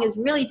calling is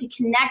really to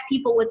connect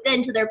people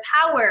within to their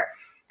power.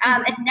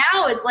 And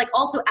now it's like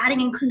also adding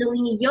in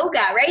Kundalini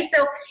yoga, right?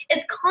 So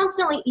it's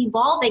constantly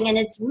evolving, and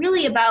it's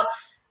really about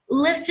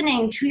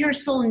listening to your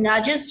soul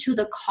nudges, to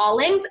the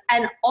callings,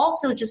 and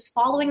also just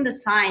following the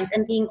signs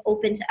and being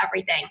open to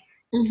everything.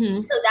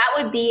 So that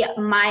would be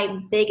my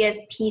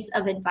biggest piece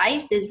of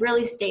advice, is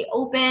really stay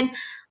open,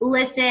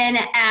 listen.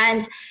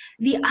 And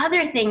the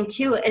other thing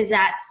too is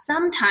that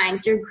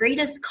sometimes your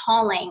greatest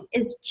calling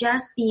is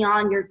just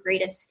beyond your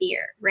greatest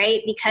fear,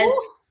 right? Because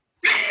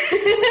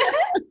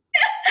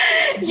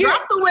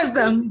drop the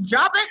wisdom,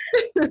 drop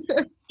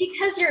it.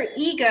 Because your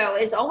ego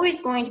is always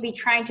going to be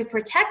trying to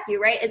protect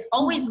you, right? It's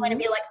always going to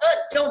be like, oh,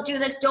 don't do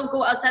this, don't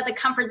go outside the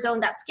comfort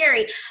zone, that's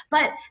scary.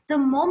 But the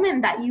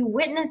moment that you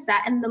witness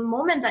that, and the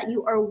moment that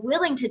you are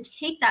willing to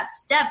take that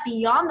step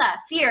beyond that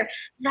fear,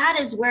 that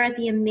is where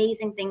the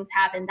amazing things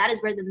happen. That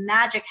is where the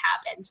magic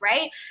happens,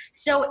 right?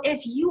 So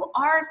if you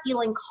are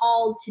feeling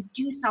called to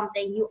do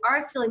something, you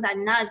are feeling that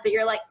nudge, but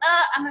you're like,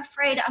 I'm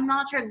afraid, I'm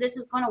not sure if this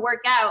is going to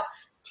work out.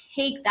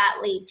 Take that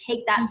lead,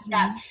 take that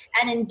step.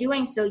 And in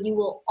doing so, you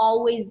will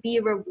always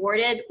be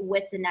rewarded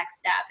with the next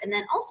step. And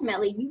then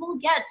ultimately, you will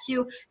get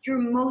to your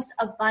most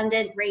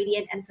abundant,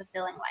 radiant, and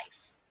fulfilling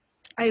life.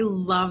 I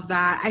love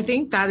that. I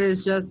think that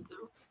is just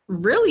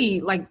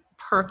really like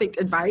perfect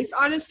advice,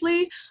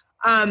 honestly.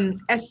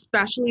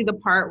 Especially the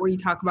part where you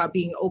talk about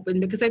being open,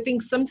 because I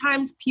think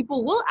sometimes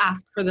people will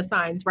ask for the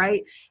signs,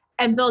 right?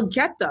 And they'll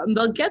get them,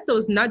 they'll get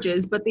those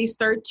nudges, but they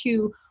start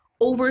to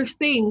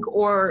overthink,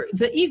 or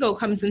the ego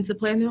comes into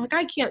play and they're like,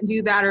 I can't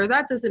do that, or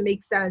that doesn't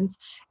make sense.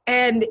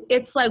 And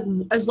it's like,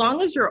 as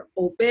long as you're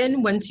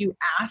open once you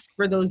ask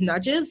for those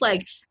nudges,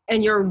 like,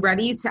 and you're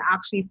ready to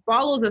actually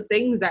follow the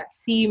things that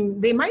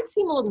they might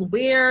seem a little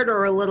weird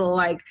or a little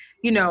like,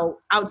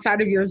 outside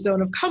of your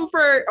zone of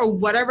comfort or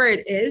whatever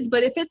it is.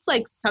 But if it's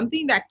like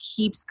something that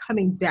keeps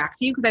coming back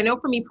to you, because I know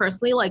for me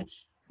personally, like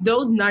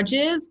those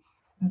nudges,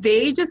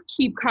 they just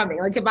keep coming.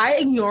 Like if I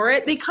ignore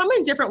it, they come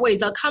in different ways.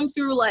 They'll come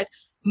through like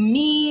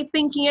me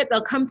thinking it.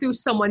 They'll come through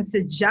someone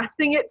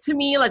suggesting it to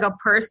me, like a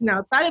person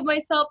outside of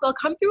myself. They'll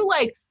come through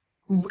like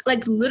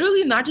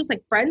literally not just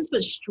like friends,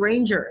 but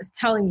strangers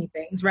telling me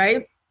things,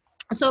 right?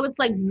 So it's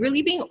like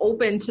really being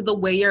open to the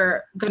way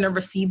you're going to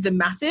receive the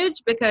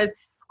message, because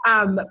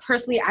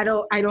personally, I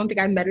don't think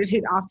I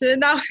meditate often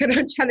enough, and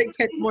I'm trying to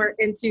get more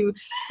into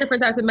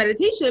different types of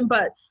meditation.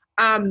 But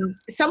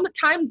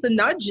sometimes the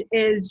nudge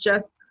is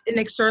just an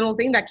external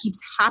thing that keeps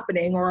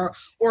happening, or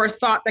a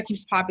thought that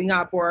keeps popping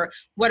up, or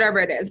whatever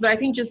it is. But I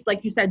think just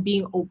like you said,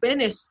 being open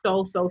is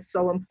so, so,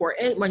 so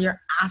important when you're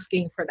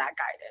asking for that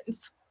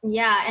guidance.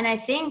 Yeah. And I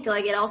think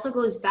like it also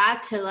goes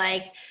back to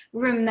like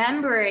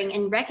remembering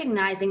and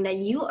recognizing that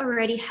you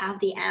already have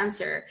the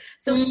answer.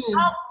 So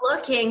stop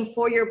looking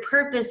for your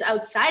purpose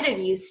outside of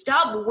you.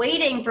 Stop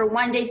waiting for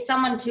one day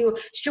someone to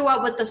show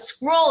up with a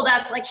scroll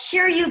that's like,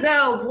 here you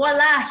go,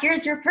 voila,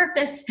 here's your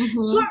purpose.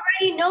 You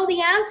already know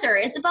the answer.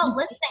 It's about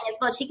listening. It's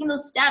about taking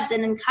those steps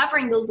and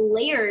uncovering those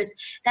layers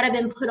that have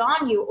been put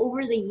on you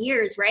over the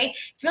years, right?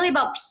 It's really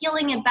about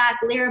peeling it back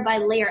layer by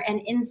layer,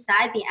 and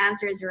inside the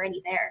answer is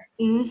already there.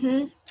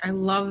 I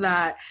love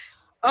that.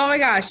 Oh my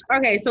gosh.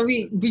 Okay, so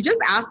we just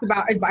asked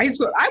about advice,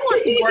 but I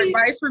want some more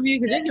advice from you,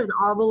 because you're giving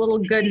all the little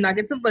good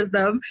nuggets of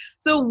wisdom.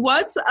 So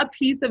what's a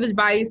piece of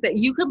advice that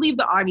you could leave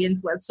the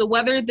audience with? So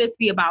whether this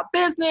be about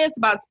business,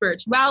 about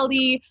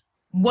spirituality,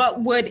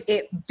 what would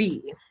it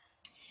be?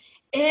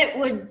 It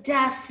would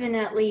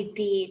definitely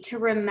be to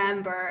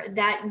remember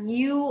that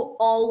you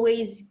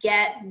always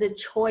get the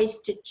choice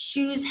to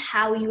choose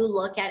how you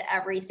look at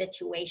every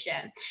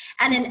situation.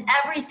 And in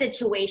every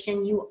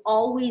situation, you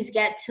always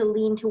get to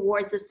lean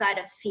towards the side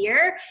of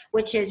fear,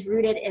 which is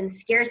rooted in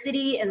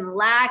scarcity, in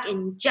lack,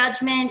 in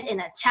judgment, in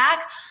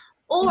attack.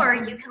 Or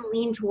you can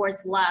lean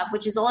towards love,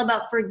 which is all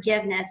about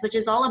forgiveness, which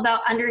is all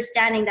about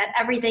understanding that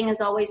everything is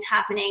always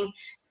happening.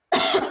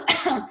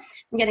 I'm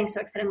getting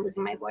so excited, I'm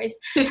losing my voice.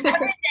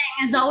 Everything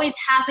is always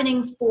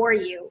happening for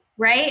you,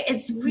 right?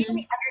 It's really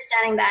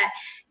understanding that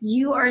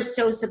you are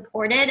so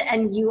supported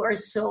and you are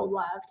so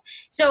loved.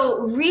 So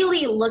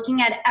really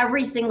looking at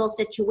every single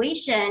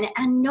situation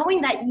and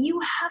knowing that you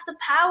have the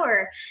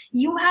power.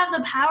 You have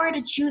the power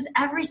to choose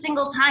every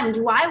single time.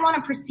 Do I want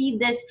to perceive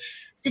this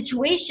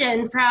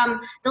situation from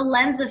the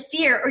lens of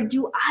fear, or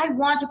do I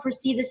want to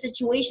perceive the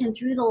situation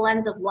through the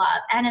lens of love?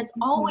 And it's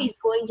always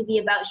going to be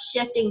about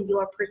shifting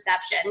your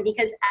perception,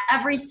 because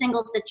every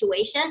single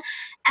situation,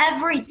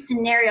 every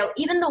scenario,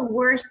 even the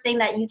worst thing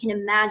that you can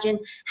imagine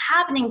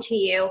happening to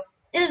you,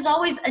 it is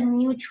always a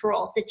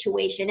neutral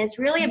situation. It's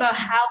really about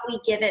how we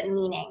give it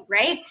meaning,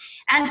 right?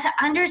 And to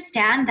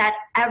understand that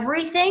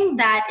everything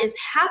that is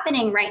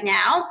happening right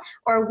now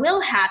or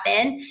will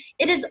happen,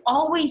 it is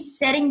always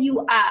setting you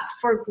up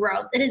for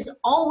growth. It is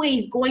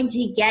always going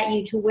to get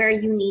you to where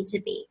you need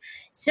to be.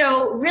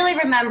 So really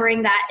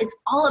remembering that it's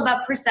all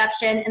about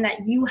perception and that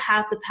you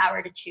have the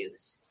power to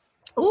choose.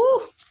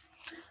 Ooh.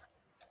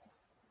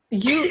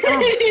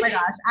 Oh my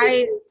gosh.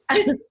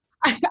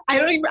 I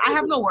don't even, I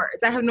have no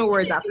words. I have no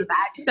words after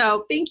that.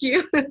 So thank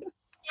you.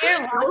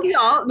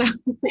 Y'all.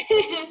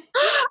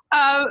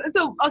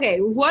 So, okay.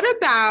 What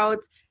about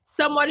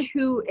someone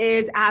who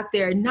is at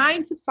their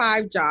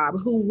 9-to-5 job,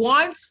 who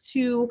wants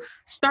to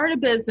start a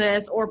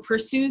business or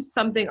pursue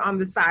something on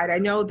the side? I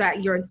know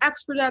that you're an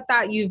expert at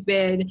that. You've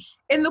been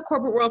in the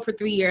corporate world for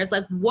 3 years.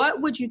 Like,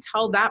 what would you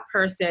tell that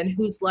person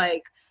who's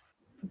like,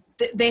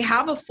 they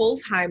have a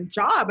full-time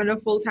job and a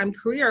full-time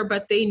career,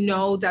 but they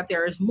know that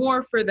there is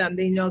more for them.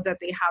 They know that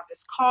they have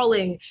this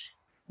calling.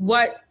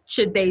 What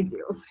should they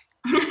do?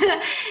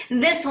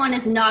 This one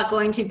is not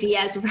going to be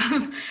as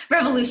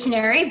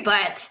revolutionary,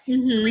 but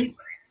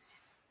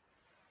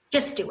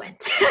just do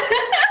it.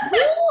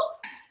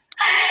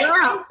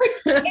 Wow.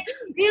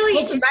 It's really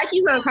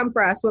Nike's gonna come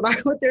for us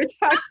with their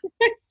time.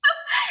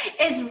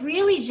 It's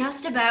really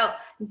just about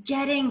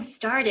getting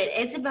started.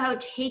 It's about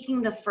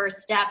taking the first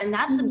step. And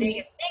that's the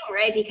biggest thing,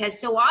 right? Because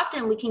so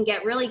often we can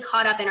get really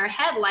caught up in our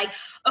head, like,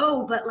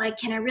 oh, but like,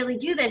 can I really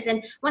do this?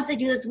 And once I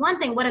do this one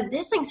thing, what if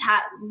this thing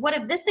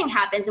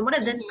happens? And what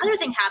if this other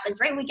thing happens,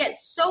 right? And we get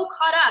so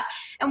caught up,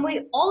 and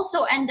we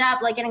also end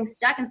up like getting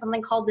stuck in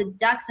something called the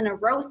ducks in a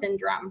row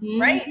syndrome,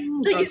 right?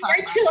 So you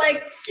start to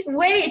like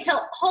wait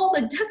till all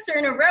the ducks are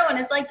in a row, and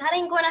it's like, that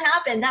ain't going to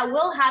happen. That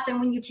will happen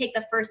when you take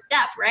the first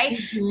step, right?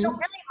 So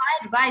really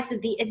my advice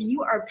would be, if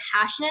you are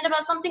passionate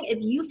about something,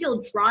 if you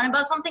feel drawn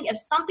about something, if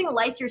something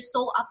lights your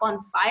soul up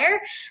on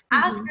fire,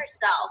 ask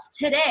yourself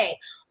today,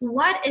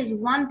 what is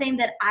one thing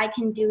that I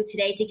can do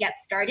today to get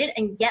started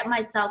and get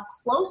myself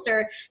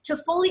closer to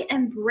fully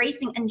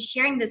embracing and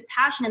sharing this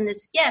passion and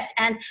this gift?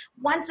 And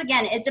once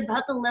again, it's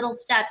about the little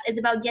steps. It's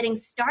about getting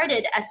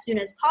started as soon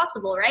as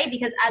possible, right?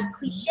 Because as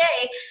cliche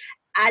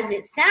as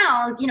it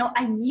sounds,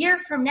 a year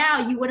from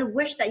now, you would have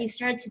wished that you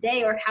started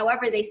today, or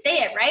however they say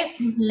it, right?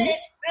 But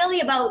it's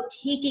really about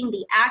taking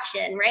the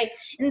action, right?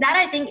 And that,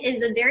 I think,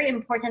 is a very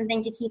important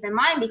thing to keep in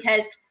mind,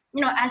 because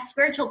as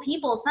spiritual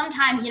people,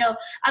 sometimes,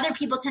 other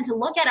people tend to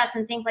look at us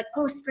and think like,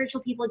 oh,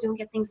 spiritual people don't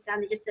get things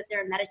done. They just sit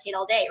there and meditate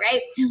all day,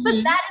 right?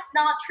 But that is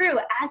not true.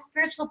 As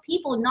spiritual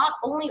people, not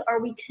only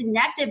are we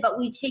connected, but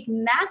we take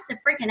massive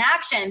freaking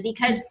action,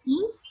 because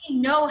we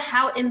know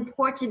how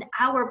important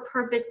our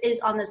purpose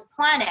is on this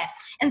planet.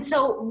 And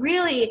so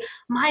really,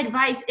 my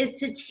advice is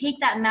to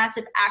take that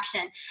massive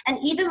action. And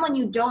even when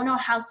you don't know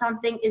how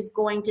something is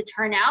going to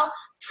turn out,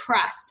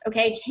 trust,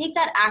 okay? Take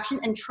that action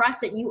and trust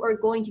that you are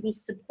going to be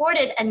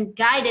supported and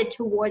guided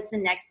towards the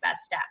next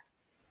best step.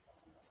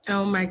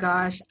 Oh my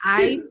gosh.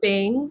 I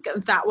think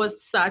that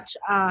was such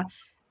an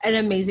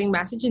amazing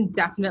message, and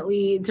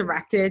definitely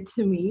directed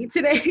to me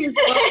today as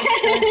well.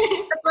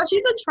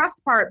 Especially the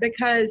trust part,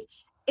 because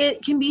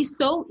it can be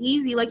so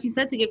easy, like you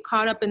said, to get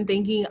caught up in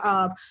thinking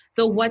of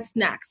the what's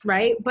next,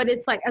 right? But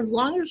it's like, as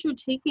long as you're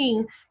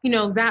taking,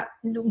 that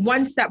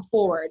one step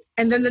forward,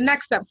 and then the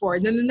next step forward,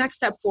 and then the next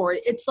step forward,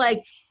 it's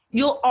like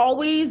you'll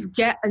always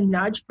get a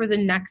nudge for the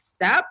next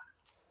step.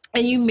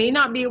 And you may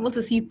not be able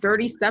to see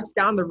 30 steps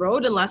down the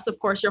road, unless, of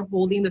course, you're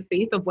holding the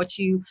faith of what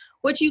you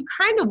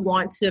kind of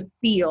want to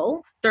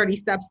feel 30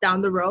 steps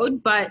down the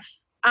road. But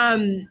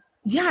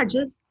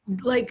just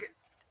like,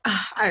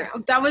 I don't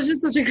know. That was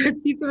just such a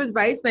good piece of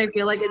advice. And I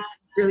feel like it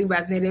really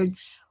resonated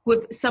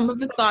with some of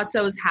the thoughts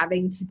I was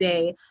having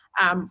today,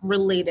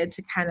 related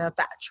to kind of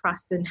that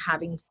trust and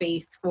having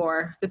faith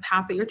for the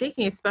path that you're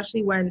taking,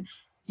 especially when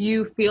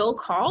you feel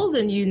called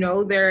and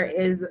there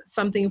is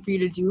something for you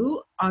to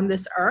do on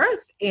this earth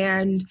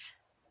and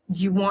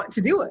you want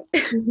to do it.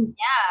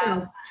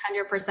 Yeah,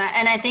 100%.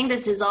 And I think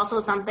this is also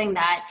something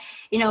that,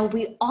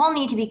 we all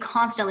need to be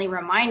constantly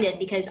reminded,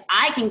 because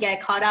I can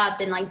get caught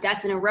up in like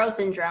ducks in a row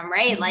syndrome,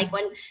 right? Like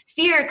when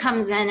fear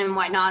comes in and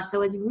whatnot.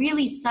 So it's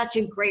really such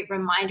a great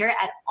reminder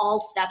at all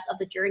steps of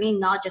the journey,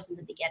 not just in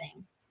the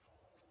beginning.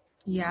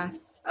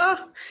 Yes.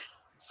 Oh,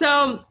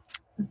 so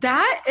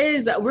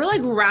we're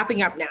like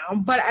wrapping up now,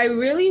 but I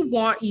really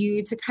want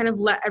you to kind of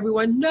let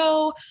everyone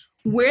know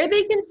where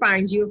they can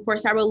find you. Of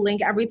course, I will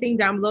link everything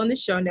down below in the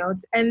show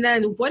notes. And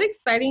then what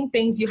exciting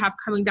things you have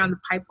coming down the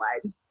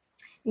pipeline.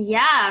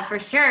 Yeah, for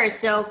sure.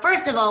 So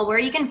first of all, where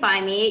you can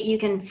find me, you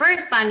can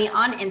first find me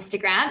on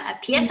Instagram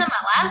at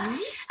PSMella.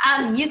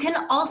 You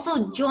can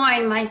also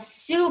join my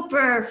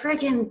super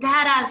freaking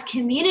badass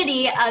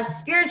community of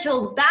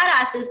spiritual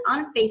badasses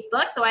on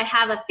Facebook. So I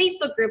have a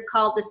Facebook group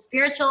called the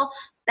Spiritual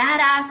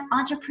Badass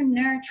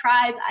Entrepreneur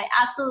Tribe. I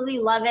absolutely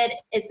love it.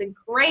 It's a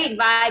great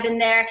vibe in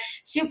there,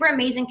 super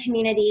amazing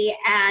community,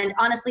 and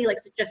honestly, like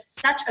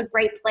just such a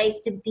great place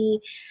to be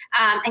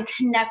and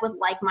connect with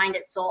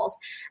like-minded souls.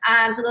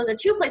 So those are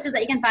two places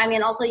that you can find me,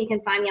 and also you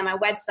can find me on my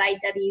website,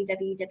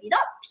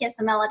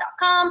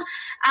 www.psmella.com.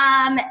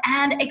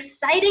 And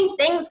exciting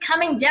things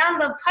coming down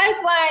the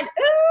pipeline.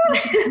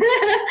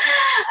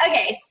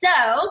 Okay, so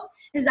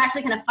this is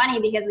actually kind of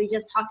funny because we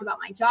just talked about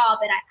my job,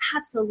 and I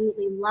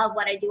absolutely love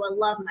what I do. I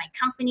love my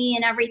company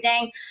and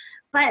everything,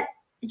 but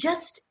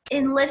just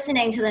in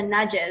listening to the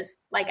nudges,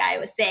 like I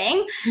was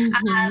saying,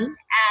 and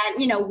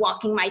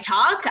walking my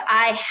talk,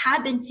 I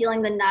have been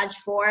feeling the nudge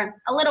for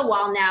a little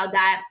while now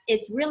that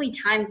it's really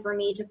time for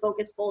me to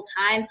focus full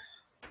time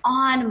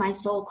on my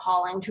soul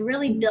calling, to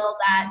really build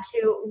that,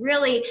 to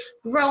really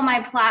grow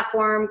my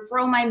platform,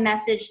 grow my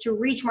message, to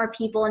reach more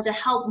people, and to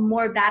help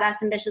more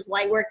badass, ambitious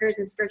light workers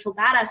and spiritual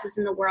badasses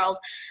in the world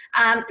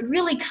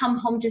really come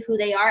home to who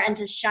they are and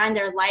to shine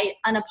their light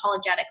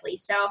unapologetically.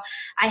 So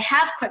I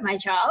have quit my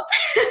job.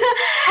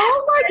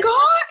 Oh my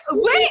God.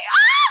 Wait.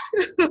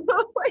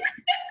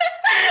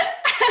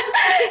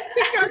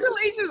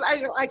 Congratulations.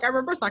 I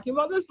remember talking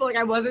about this, but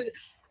I wasn't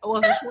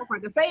sure if I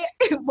had to say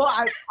it. Well,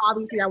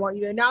 obviously I want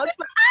you to announce,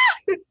 but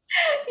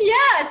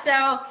yeah,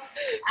 so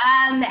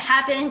it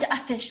happened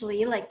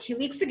officially like 2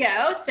 weeks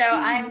ago. So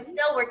I'm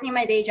still working in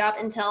my day job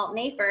until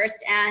May 1st.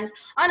 And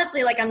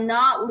honestly, like I'm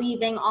not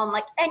leaving on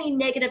like any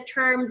negative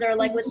terms or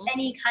like with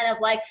any kind of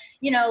like,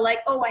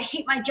 oh, I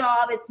hate my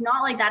job. It's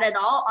not like that at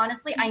all.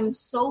 Honestly, I'm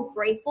so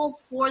grateful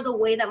for the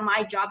way that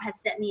my job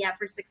has set me up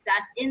for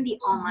success in the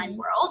online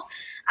world.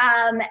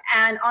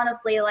 And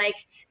honestly,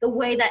 like the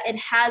way that it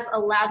has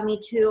allowed me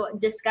to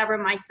discover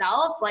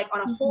myself like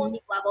on a whole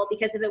deep level,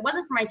 because if it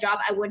wasn't for my job,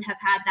 I wouldn't have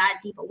had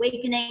that deep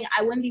awakening.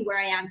 I wouldn't be where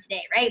I am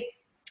today, right?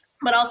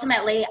 But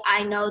ultimately,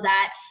 I know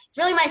that it's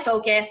really my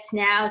focus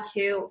now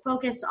to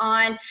focus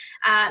on,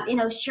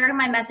 sharing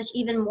my message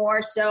even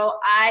more. So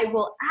I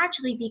will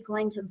actually be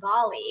going to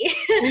Bali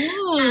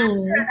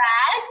after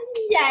that.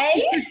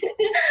 Yay.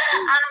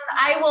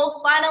 I will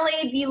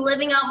finally be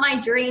living out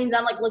my dreams.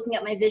 I'm like looking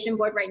at my vision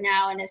board right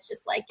now, and it's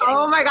just like,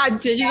 oh my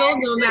God, digital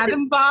nomad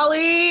in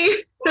Bali.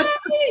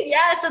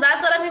 Yeah, so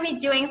that's what I'm going to be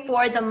doing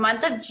for the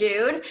month of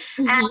June.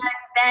 And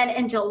then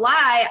in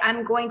July,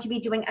 I'm going to be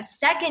doing a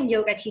second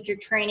yoga teacher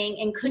training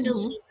in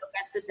Kundalini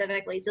yoga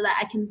specifically, so that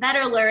I can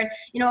better learn,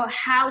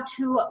 how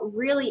to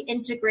really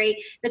integrate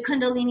the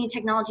Kundalini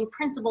technology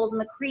principles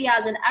and the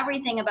kriyas and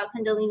everything about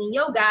Kundalini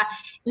yoga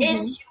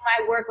into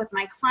my work with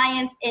my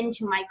clients,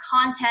 into my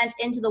content,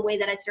 into the way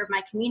that I serve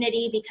my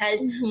community.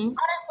 Because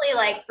honestly,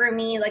 like for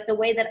me, like the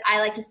way that I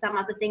like to sum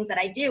up the things that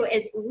I do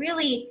is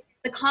really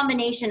the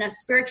combination of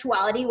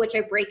spirituality, which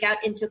I break out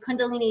into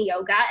Kundalini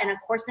yoga and A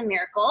Course in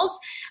Miracles.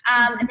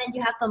 And then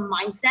you have the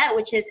mindset,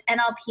 which is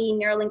NLP,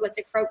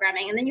 neuro-linguistic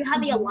programming. And then you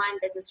have the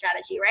aligned business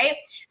strategy, right?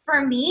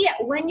 For me,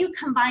 when you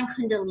combine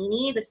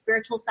Kundalini, the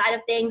spiritual side of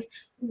things,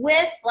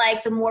 with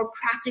like the more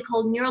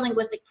practical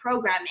neuro-linguistic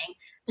programming,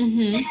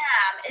 damn,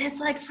 it's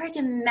like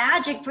freaking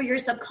magic for your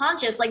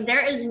subconscious. Like there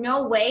is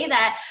no way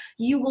that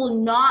you will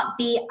not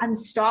be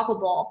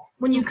unstoppable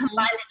when you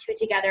combine the two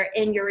together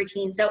in your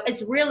routine. So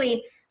it's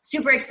really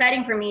super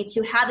exciting for me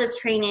to have this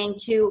training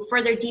to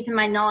further deepen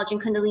my knowledge in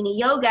Kundalini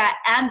yoga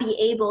and be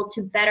able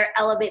to better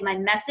elevate my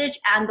message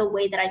and the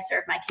way that I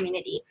serve my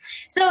community.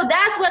 So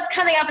that's what's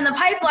coming up in the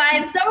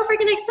pipeline. So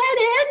freaking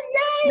excited.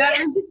 Yay! That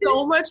is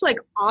so much like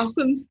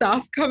awesome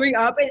stuff coming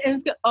up. And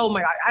it's, oh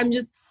my God,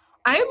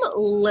 I'm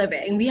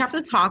living. We have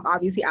to talk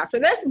obviously after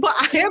this, but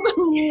I am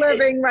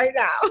living right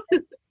now.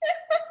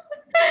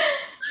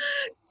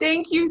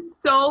 Thank you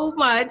so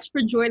much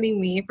for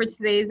joining me for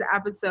today's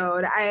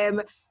episode. I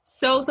am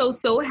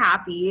so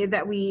happy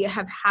that we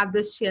have had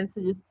this chance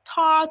to just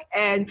talk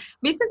and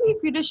basically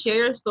for you to share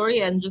your story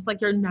and just like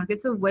your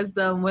nuggets of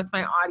wisdom with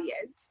my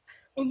audience.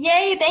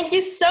 Yay. Thank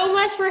you so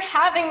much for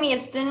having me.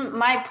 It's been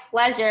my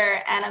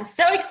pleasure and I'm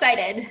so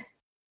excited.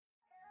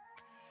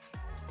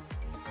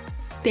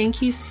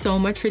 Thank you so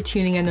much for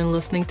tuning in and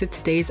listening to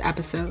today's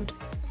episode.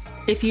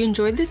 If you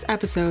enjoyed this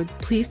episode,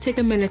 please take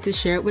a minute to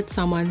share it with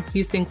someone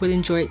you think would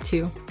enjoy it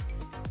too.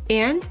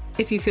 And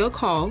if you feel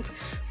called,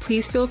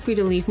 please feel free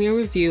to leave me a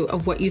review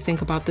of what you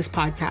think about this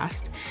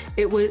podcast.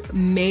 It would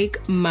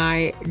make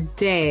my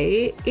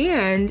day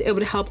and it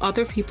would help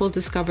other people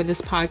discover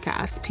this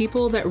podcast,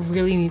 people that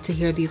really need to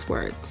hear these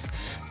words.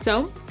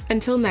 So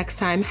until next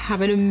time,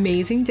 have an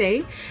amazing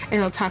day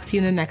and I'll talk to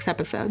you in the next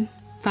episode.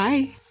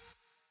 Bye.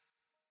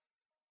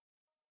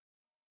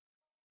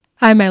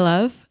 Hi, my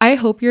love. I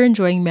hope you're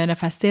enjoying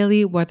Manifest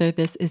Daily, whether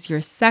this is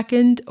your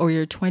second or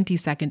your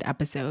 22nd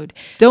episode.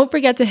 Don't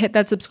forget to hit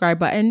that subscribe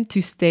button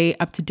to stay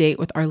up to date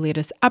with our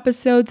latest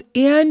episodes.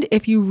 And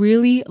if you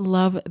really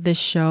love this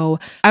show,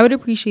 I would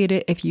appreciate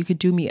it if you could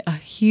do me a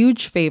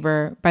huge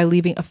favor by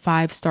leaving a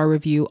 5-star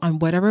review on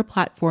whatever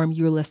platform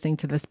you're listening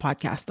to this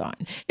podcast on.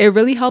 It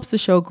really helps the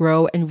show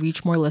grow and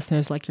reach more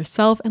listeners like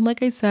yourself. And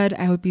like I said,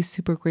 I would be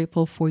super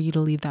grateful for you to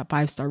leave that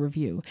 5-star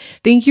review.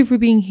 Thank you for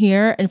being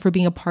here and for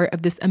being a part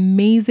of this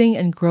amazing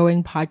and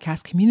growing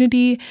podcast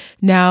community.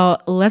 Now,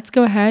 let's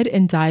go ahead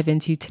and dive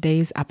into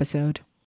today's episode.